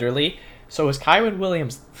 so literally. So is Kyron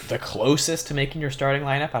Williams the closest to making your starting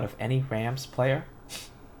lineup out of any Rams player?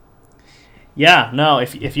 Yeah, no,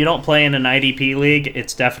 if you don't play in an IDP league,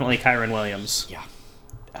 it's definitely Kyron Williams. Yeah.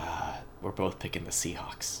 We're both picking the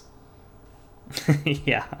Seahawks.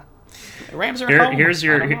 Yeah. The Rams are at home. Here's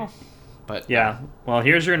your... I don't know. But Yeah, well,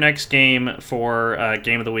 here's your next game for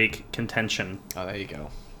Game of the Week contention. Oh, there you go.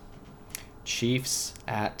 Chiefs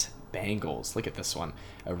at Bengals. Look at this one.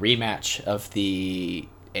 A rematch of the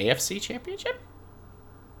AFC Championship?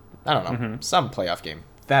 I don't know. Mm-hmm. Some playoff game.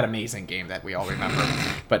 That amazing game that we all remember,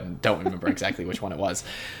 but don't remember exactly which one it was.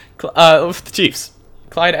 With the Chiefs.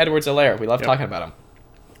 Clyde Edwards-Helaire. We love talking about him.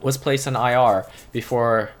 Was placed on IR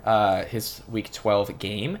before his Week 12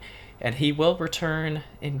 game, and he will return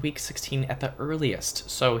in Week 16 at the earliest.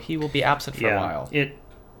 So he will be absent for a while.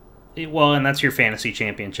 Well, and that's your fantasy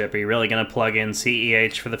championship. Are you really going to plug in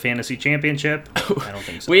CEH for the fantasy championship? I don't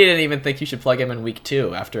think so. We didn't even think you should plug him in Week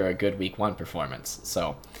 2 after a good Week 1 performance.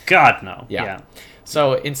 So God, no. yeah.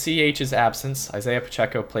 So in CEH's absence, Isaiah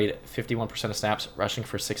Pacheco played 51% of snaps, rushing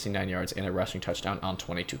for 69 yards and a rushing touchdown on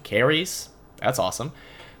 22 carries. That's awesome.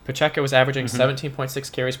 Pacheco was averaging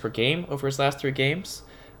 17.6 carries per game over his last 3 games.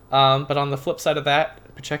 But on the flip side of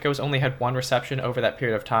that, Pacheco's only had 1 reception over that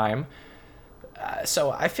period of time.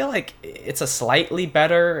 So I feel like it's a slightly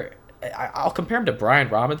better... I'll compare him to Brian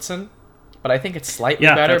Robinson, but I think it's slightly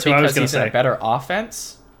better because he's in a better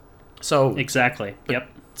offense. So Exactly. Yep.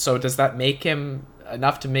 So does that make him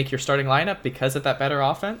enough to make your starting lineup because of that better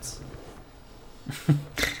offense?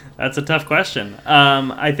 That's a tough question.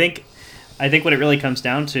 I think what it really comes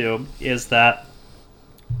down to is that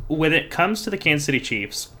when it comes to the Kansas City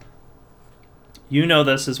Chiefs, you know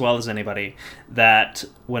this as well as anybody, that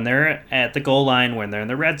when they're at the goal line, when they're in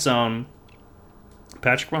the red zone,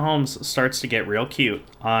 Patrick Mahomes starts to get real cute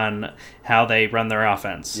on how they run their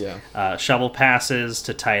offense. Yeah. Shovel passes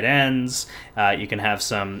to tight ends. You can have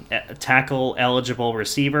some tackle-eligible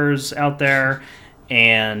receivers out there,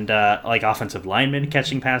 and like offensive linemen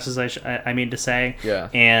catching passes, I mean to say. Yeah.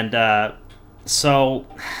 And so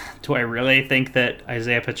do I really think that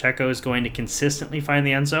Isaiah Pacheco is going to consistently find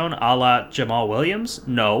the end zone a la Jamal Williams?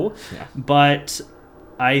 No. Yeah. But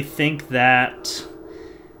I think that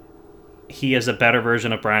he is a better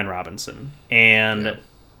version of Brian Robinson. And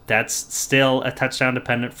that's still a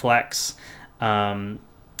touchdown-dependent flex.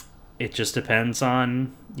 It just depends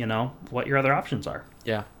on, what your other options are.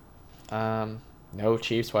 Yeah. No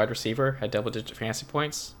Chiefs wide receiver had double-digit fantasy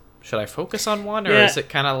points. Should I focus on one, or is it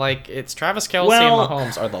kind of like it's Travis Kelce and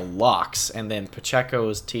Mahomes are the locks, and then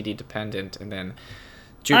Pacheco's TD dependent, and then...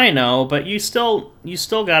 I know, but you still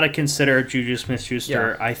got to consider Juju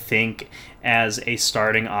Smith-Schuster, Yeah. I think, as a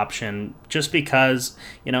starting option, just because,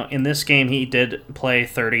 in this game he did play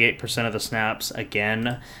 38% of the snaps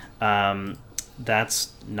again.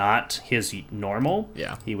 That's not his normal.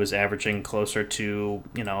 Yeah. He was averaging closer to,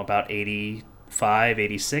 about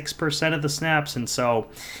 86% of the snaps, and so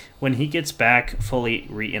when he gets back fully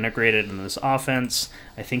reintegrated in this offense,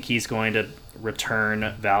 I think he's going to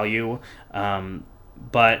return value.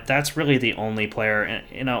 But that's really the only player. And,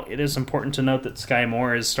 it is important to note that Sky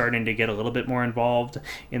Moore is starting to get a little bit more involved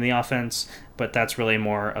in the offense, but that's really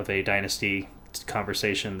more of a dynasty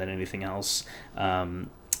conversation than anything else.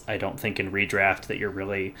 I don't think in redraft that you're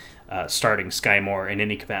really starting Sky Moore in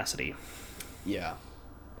any capacity. Yeah.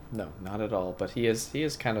 No, not at all. But he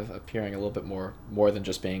is kind of appearing a little bit more than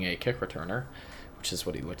just being a kick returner, which is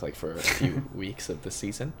what he looked like for a few weeks of the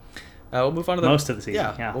season. We'll move on to most of the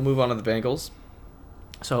season. Yeah. We'll move on to the Bengals.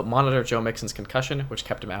 So monitor Joe Mixon's concussion, which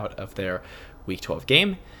kept him out of their Week 12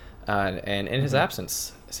 game. And in his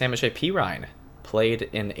absence, Samaje Perine played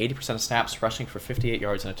in 80% of snaps, rushing for 58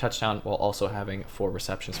 yards and a touchdown, while also having 4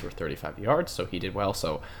 receptions for 35 yards. So he did well.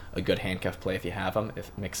 So a good handcuff play if you have him.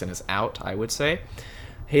 If Mixon is out, I would say.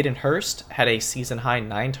 Hayden Hurst had a season-high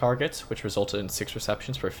 9 targets, which resulted in 6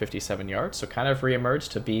 receptions for 57 yards. So kind of reemerged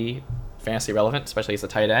to be fantasy relevant, especially as a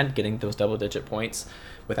tight end, getting those double-digit points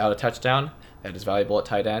without a touchdown. That is valuable at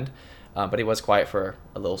tight end. But he was quiet for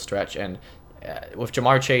a little stretch. And with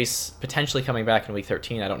Jamar Chase potentially coming back in Week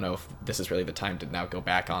 13, I don't know if this is really the time to now go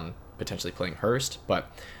back on potentially playing Hurst. But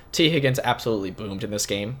T. Higgins absolutely boomed in this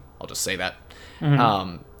game. I'll just say that.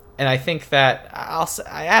 And I think that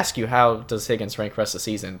I ask you, how does Higgins rank rest of the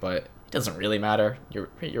season? But it doesn't really matter.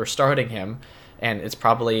 You're starting him, and it's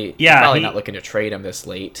probably not looking to trade him this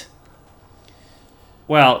late.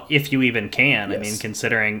 Well, if you even can. Yes. I mean,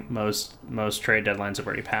 considering most trade deadlines have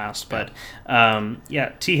already passed. But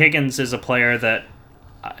T. Higgins is a player that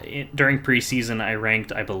during preseason I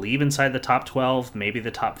ranked, I believe, inside the top 12, maybe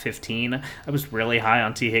the top 15. I was really high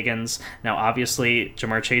on T. Higgins. Now, obviously,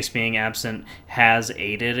 Jamar Chase being absent has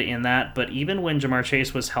aided in that. But even when Jamar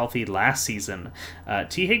Chase was healthy last season,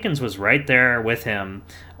 T. Higgins was right there with him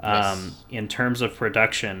in terms of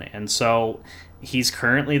production. And so he's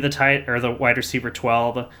currently the wide receiver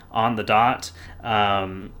 12 on the dot.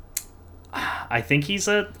 I think he's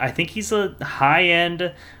a high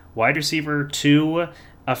end wide receiver 2,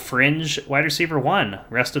 a fringe wide receiver 1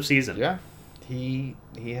 rest of season. Yeah, he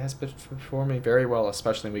has been performing very well,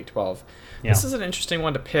 especially in Week 12. Yeah. This is an interesting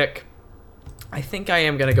one to pick. I think I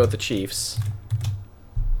am going to go with the Chiefs,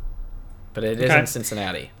 but it is in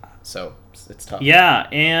Cincinnati, so it's tough. Yeah,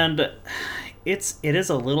 and it is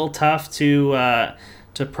a little tough to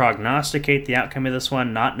prognosticate the outcome of this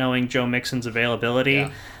one, not knowing Joe Mixon's availability.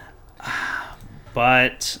 Yeah.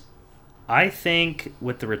 But I think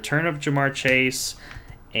with the return of Jamar Chase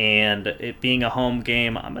and it being a home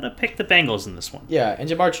game, I'm going to pick the Bengals in this one. Yeah, and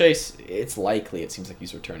Jamar Chase, it seems like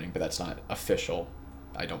he's returning, but that's not official,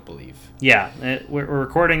 I don't believe. Yeah, we're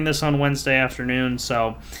recording this on Wednesday afternoon,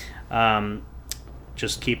 so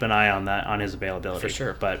just keep an eye on that, on his availability. For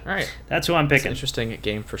sure. But all right, that's who I'm picking. It's an interesting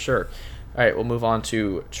game for sure. All right, we'll move on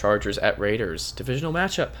to Chargers at Raiders. Divisional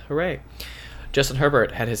matchup. Hooray. Justin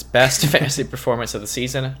Herbert had his best fantasy performance of the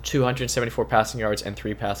season, 274 passing yards and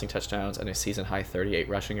 3 passing touchdowns, and a season-high 38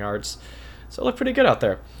 rushing yards. So it looked pretty good out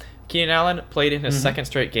there. Keenan Allen played in his second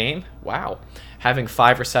straight game. Wow. Having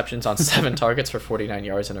 5 receptions on 7 targets for 49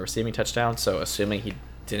 yards and a receiving touchdown. So assuming he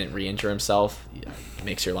didn't re-injure himself, it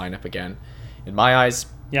makes your lineup again. In my eyes,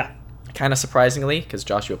 kind of surprisingly, because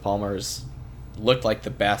Joshua Palmer's looked like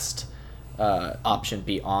the best option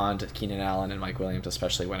beyond Keenan Allen and Mike Williams,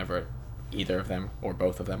 especially whenever either of them or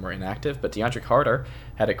both of them were inactive. But DeAndre Carter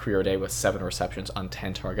had a career day with 7 receptions on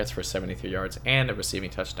 10 targets for 73 yards and a receiving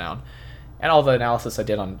touchdown. And all the analysis I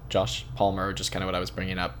did on Josh Palmer, just kind of what I was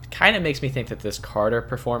bringing up, kind of makes me think that this Carter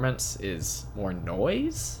performance is more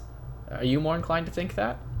noise. Are you more inclined to think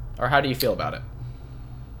that? Or how do you feel about it?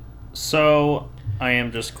 So I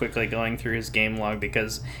am just quickly going through his game log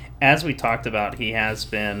because, as we talked about, he has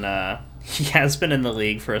been in the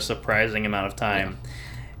league for a surprising amount of time. Yeah.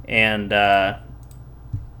 And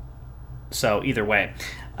so either way,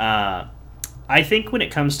 I think when it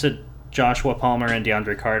comes to Joshua Palmer and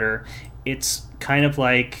DeAndre Carter, it's kind of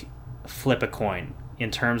like flip a coin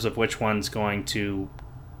in terms of which one's going to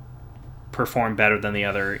perform better than the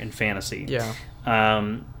other in fantasy. Yeah.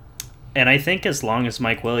 And I think as long as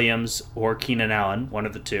Mike Williams or Keenan Allen, one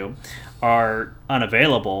of the two, are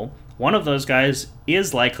unavailable, one of those guys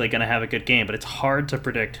is likely going to have a good game, but it's hard to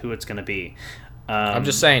predict who it's going to be. I'm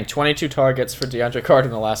just saying, 22 targets for DeAndre Carter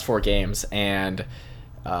in the last 4 games and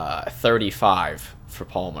 35 for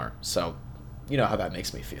Palmer. So you know how that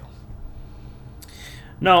makes me feel.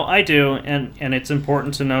 No, I do, and it's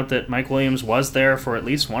important to note that Mike Williams was there for at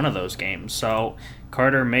least one of those games. So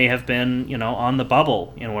Carter may have been, on the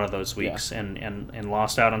bubble in one of those weeks and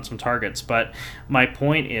lost out on some targets. But my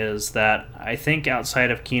point is that I think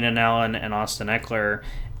outside of Keenan Allen and Austin Eckler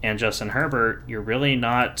and Justin Herbert, you're really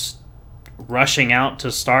not rushing out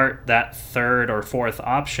to start that third or fourth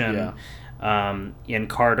option in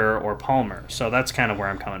Carter or Palmer. So that's kind of where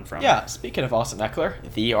I'm coming from. Yeah, speaking of Austin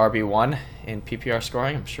Eckler, the RB1 in PPR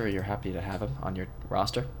scoring, I'm sure you're happy to have him on your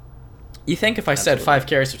roster. You think if I said 5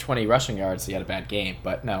 carries for 20 rushing yards, he had a bad game,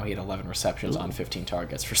 but no, he had 11 receptions on 15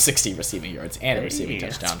 targets for 60 receiving yards and a receiving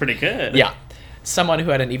touchdown. That's pretty good. Yeah. Someone who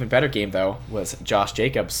had an even better game, though, was Josh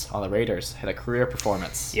Jacobs on the Raiders. Had a career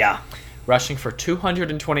performance. Yeah. Rushing for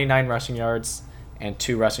 229 rushing yards and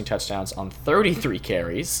 2 rushing touchdowns on 33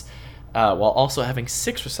 carries. while also having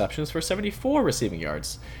 6 receptions for 74 receiving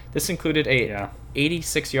yards. This included a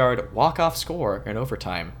 86-yard walk-off score in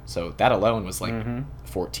overtime, so that alone was like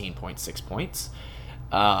 14.6 points.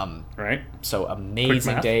 Right. So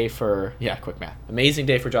amazing day for quick math. Amazing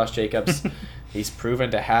day for Josh Jacobs. He's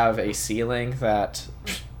proven to have a ceiling that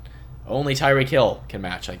only Tyreek Hill can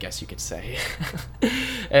match, I guess you could say.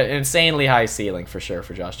 An insanely high ceiling for sure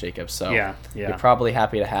for Josh Jacobs. So you're probably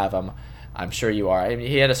happy to have him. I'm sure you are. I mean,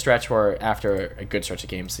 he had a stretch where after a good stretch of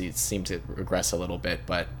games, he seemed to regress a little bit,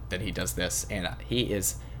 but then he does this, and he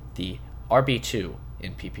is the RB2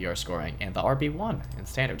 in PPR scoring and the RB1 in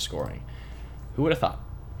standard scoring. Who would have thought?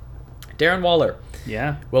 Darren Waller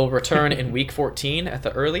will return in Week 14 at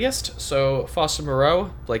the earliest. So Foster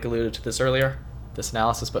Moreau, Blake alluded to this earlier, this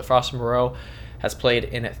analysis, but Foster Moreau has played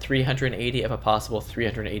in 380 of a possible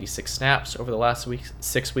 386 snaps over the last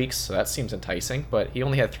 6 weeks, so that seems enticing. But he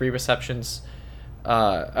only had 3 receptions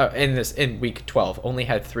in Week 12. Only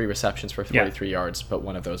had 3 receptions for 43 yards, but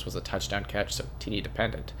one of those was a touchdown catch, so TD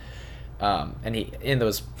dependent. And he in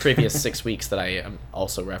those previous 6 weeks that I am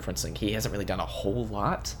also referencing, he hasn't really done a whole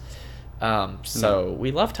lot. So we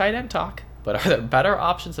love tight end talk, but are there better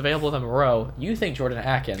options available than Moreau? You think Jordan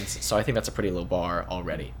Akins, so I think that's a pretty low bar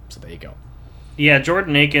already. So there you go. Yeah,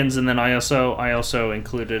 Jordan Akins, and then I also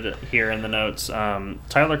included here in the notes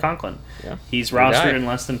Tyler Conklin. Yeah. He's rostered in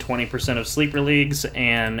less than 20% of sleeper leagues,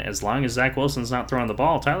 and as long as Zach Wilson's not throwing the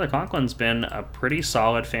ball, Tyler Conklin's been a pretty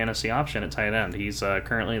solid fantasy option at tight end. He's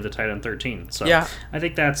currently the tight end 13. So I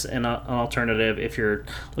think that's an alternative if you're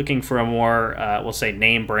looking for a more, we'll say,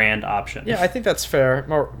 name brand option. Yeah, I think that's fair.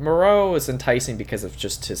 Moreau is enticing because of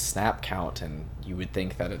just his snap count, and you would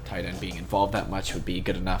think that a tight end being involved that much would be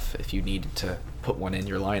good enough if you needed to put one in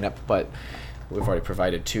your lineup, but we've already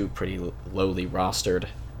provided 2 pretty lowly rostered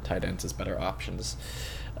tight ends as better options.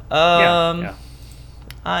 I'm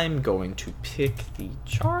going to pick the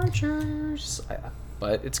Chargers,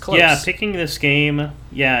 but it's close. Yeah, picking this game,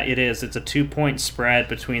 it is. It's a 2-point spread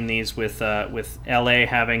between these with LA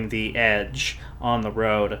having the edge on the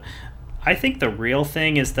road. I think the real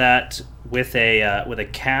thing is that with a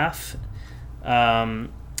calf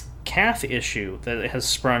issue that has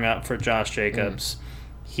sprung up for Josh Jacobs,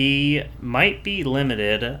 he might be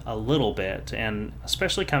limited a little bit, and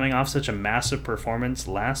especially coming off such a massive performance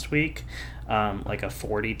last week, like a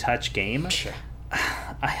 40-touch game. Sure.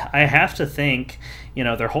 I have to think,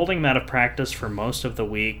 they're holding him out of practice for most of the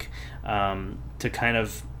week to kind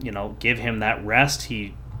of, give him that rest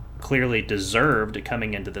he clearly deserved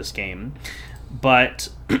coming into this game. But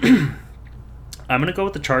I'm going to go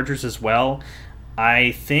with the Chargers as well.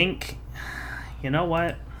 I think, you know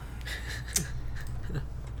what?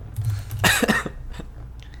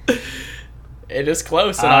 It is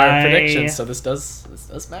close in our predictions, so this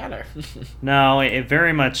does matter. No, it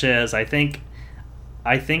very much is. I think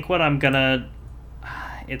what I'm gonna,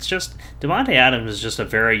 it's just Devontae Adams is just a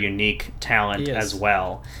very unique talent as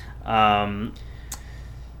well. I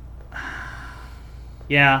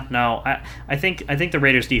think the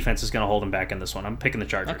Raiders defense is going to hold him back in this one. I'm picking the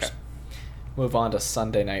Chargers. Okay. Move on to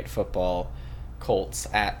Sunday Night Football. Colts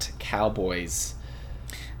at Cowboys.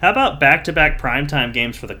 How about back-to-back primetime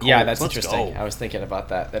games for the Colts? Yeah, that's interesting. I was thinking about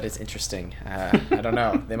that. That is interesting. I don't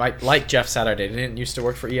know. They might like Jeff Saturday. They didn't used to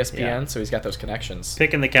work for ESPN, so he's got those connections.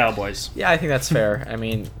 Picking the Cowboys. Yeah, I think that's fair. I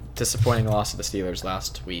mean, disappointing loss to the Steelers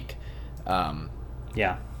last week.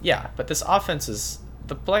 Yeah, but this offense is...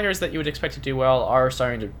 The players that you would expect to do well are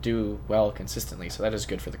starting to do well consistently, so that is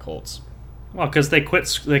good for the Colts. Well, because they quit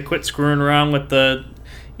screwing around with the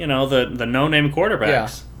no-name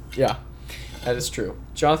quarterbacks. Yeah, that is true.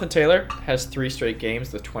 Jonathan Taylor has 3 straight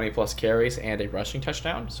games with 20-plus carries and a rushing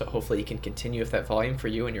touchdown, so hopefully he can continue with that volume for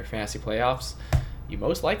you in your fantasy playoffs. You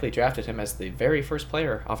most likely drafted him as the very first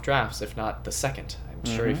player off drafts, if not the second. I'm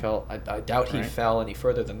sure he fell. I doubt he fell any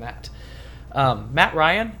further than that. Matt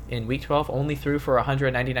Ryan in Week 12 only threw for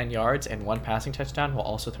 199 yards and 1 passing touchdown while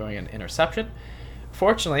also throwing an interception.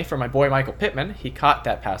 Fortunately for my boy Michael Pittman, he caught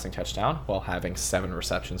that passing touchdown while having 7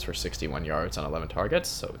 receptions for 61 yards on 11 targets,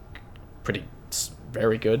 so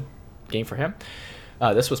very good game for him.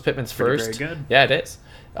 This was Pittman's first. Very good. Yeah, it is.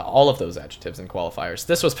 All of those adjectives and qualifiers.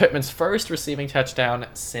 This was Pittman's first receiving touchdown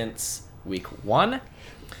since Week 1,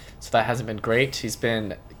 so that hasn't been great. He's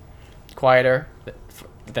been quieter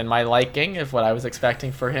than my liking of what I was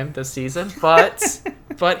expecting for him this season, but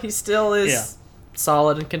he still is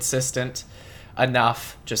solid and consistent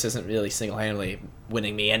enough, just isn't really single-handedly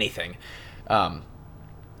winning me anything.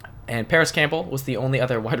 And Paris Campbell was the only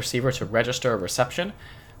other wide receiver to register a reception.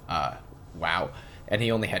 Wow. And he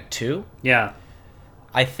only had 2. Yeah.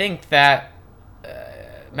 I think that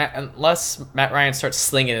unless Matt Ryan starts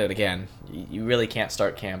slinging it again, you really can't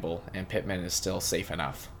start Campbell, and Pittman is still safe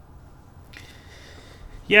enough.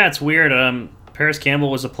 Yeah, it's weird. Paris Campbell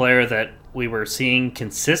was a player that we were seeing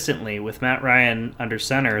consistently with Matt Ryan under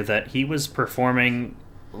center, that he was performing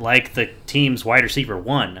like the team's wide receiver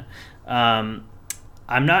one.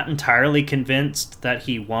 I'm not entirely convinced that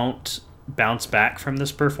he won't bounce back from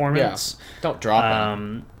this performance. Yeah, don't drop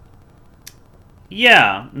him.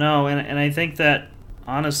 Yeah, no, and I think that,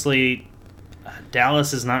 honestly,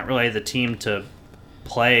 Dallas is not really the team to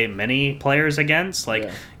play many players against.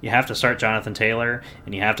 You have to start Jonathan Taylor,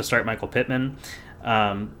 and you have to start Michael Pittman.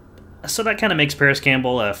 So that kind of makes Paris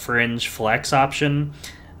Campbell a fringe flex option.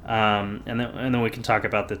 And then we can talk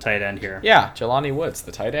about the tight end here. Yeah, Jelani Woods,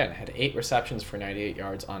 the tight end, had 8 receptions for 98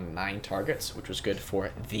 yards on 9 targets, which was good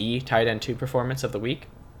for the tight end 2 performance of the week.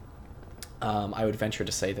 I would venture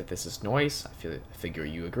to say that this is noise. I figure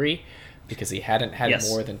you agree, because he hadn't had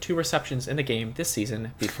more than 2 receptions in the game this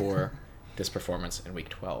season before this performance in week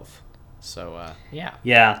 12. So yeah.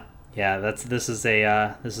 Yeah, this is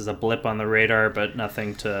a blip on the radar, but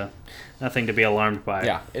nothing to be alarmed by.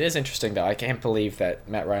 Yeah, it is interesting though. I can't believe that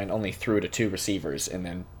Matt Ryan only threw to 2 receivers and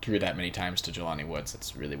then threw that many times to Jelani Woods.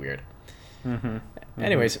 It's really weird.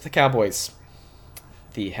 Anyways, the Cowboys,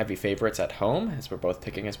 the heavy favorites at home, as we're both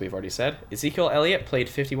picking, as we've already said. Ezekiel Elliott played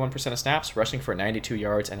 51% of snaps, rushing for 92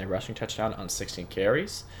 yards and a rushing touchdown on 16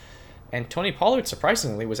 carries. And Tony Pollard,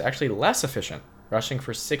 surprisingly, was actually less efficient, rushing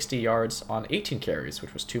for 60 yards on 18 carries,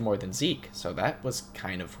 which was 2 more than Zeke. So that was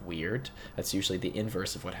kind of weird. That's usually the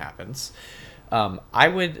inverse of what happens. I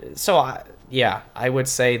would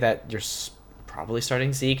say that you're probably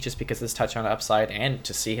starting Zeke just because of this touchdown upside, and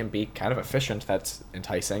to see him be kind of efficient, that's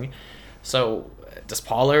enticing. So does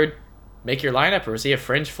Pollard make your lineup, or is he a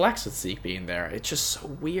fringe flex with Zeke being there? It's just so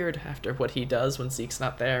weird after what he does when Zeke's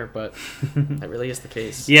not there, but that really is the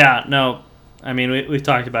case. Yeah, no, I mean, we've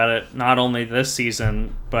talked about it not only this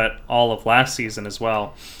season, but all of last season as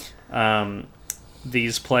well.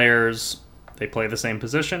 These players, they play the same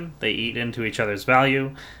position. They eat into each other's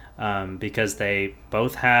value because they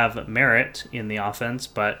both have merit in the offense,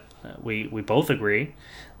 but we both agree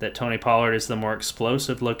that Tony Pollard is the more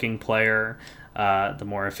explosive-looking player, the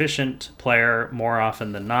more efficient player more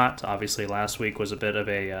often than not. Obviously, last week was a bit of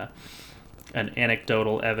an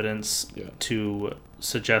anecdotal evidence to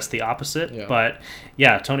suggest the opposite. Yeah. But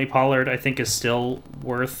yeah, Tony Pollard, I think, is still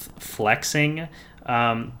worth flexing,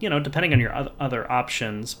 depending on your other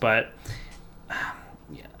options. But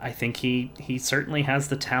I think he certainly has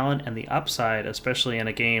the talent and the upside, especially in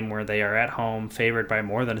a game where they are at home, favored by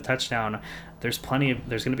more than a touchdown. There's going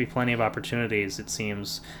to be plenty of opportunities, it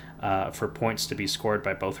seems, for points to be scored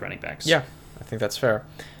by both running backs. Yeah, I think that's fair.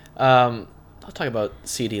 I'll talk about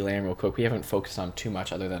CeeDee Lamb real quick. We haven't focused on too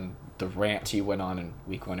much other than the rant he went on in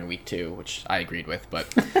week 1 or week 2, which I agreed with.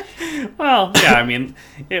 But well, yeah, I mean,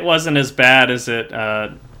 it wasn't as bad as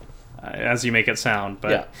you make it sound,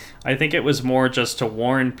 but yeah. I think it was more just to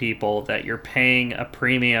warn people that you're paying a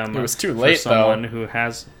premium. It was too late, for someone who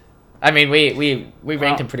has. I mean, we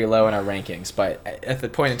ranked him pretty low in our rankings, but at the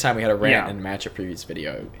point in time we had a rant and matchup previews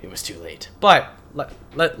video, it was too late. But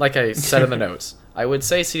like I said in the notes, I would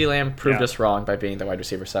say CeeDee Lamb proved us wrong by being the wide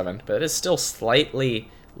receiver 7, but it is still slightly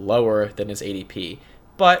lower than his ADP.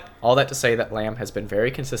 But all that to say that Lamb has been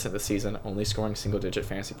very consistent this season, only scoring single-digit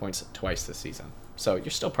fantasy points twice this season. So you're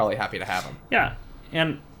still probably happy to have him. Yeah,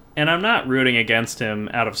 and I'm not rooting against him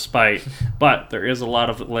out of spite, but there is a lot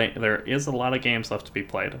of games left to be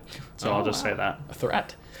played. So I'll just say that. A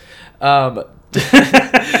threat. Dalton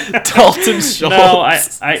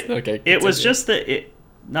Schultz. No, okay. It was just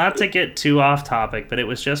not to get too off topic, but it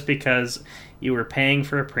was just because you were paying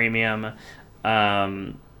for a premium.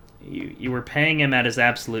 You were paying him at his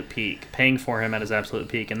absolute peak,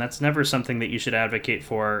 and that's never something that you should advocate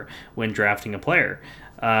for when drafting a player,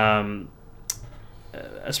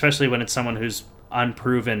 especially when it's someone who's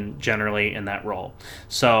unproven generally in that role.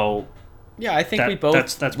 So yeah, I think we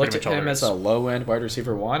both looked at him as a low-end wide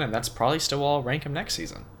receiver 1, and that's probably still all rank him next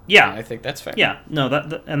season. Yeah, and I think that's fair. Yeah, no,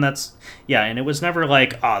 and it was never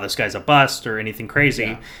like, oh, this guy's a bust or anything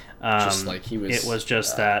crazy. Yeah. Just like he was. It was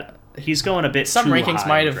just that. He's going a bit some too rankings high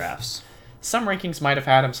might in have drafts. Some rankings might have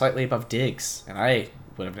had him slightly above Diggs, and I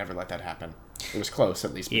would have never let that happen. It was close,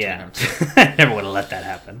 at least, between them two. I never would have let that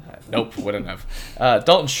happen. Nope, wouldn't have.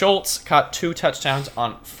 Dalton Schultz caught 2 touchdowns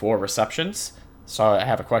on 4 receptions. So I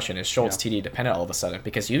have a question. Is Schultz TD dependent all of a sudden?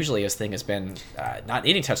 Because usually his thing has been not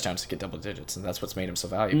needing touchdowns to get double digits, and that's what's made him so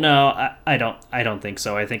valuable. No, I don't think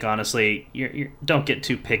so. I think, honestly, you don't get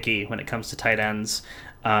too picky when it comes to tight ends.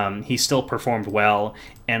 he still performed well.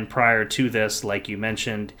 And prior to this, like you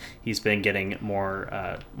mentioned, he's been getting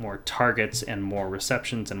more targets and more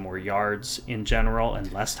receptions and more yards in general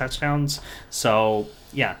and less touchdowns. So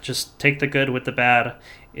yeah, just take the good with the bad.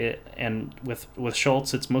 And with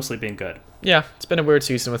Schultz, it's mostly been good. Yeah, it's been a weird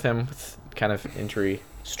season with him, with kind of injury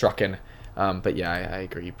strucken. But yeah, I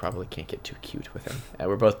agree. You probably can't get too cute with him.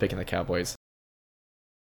 We're both picking the Cowboys.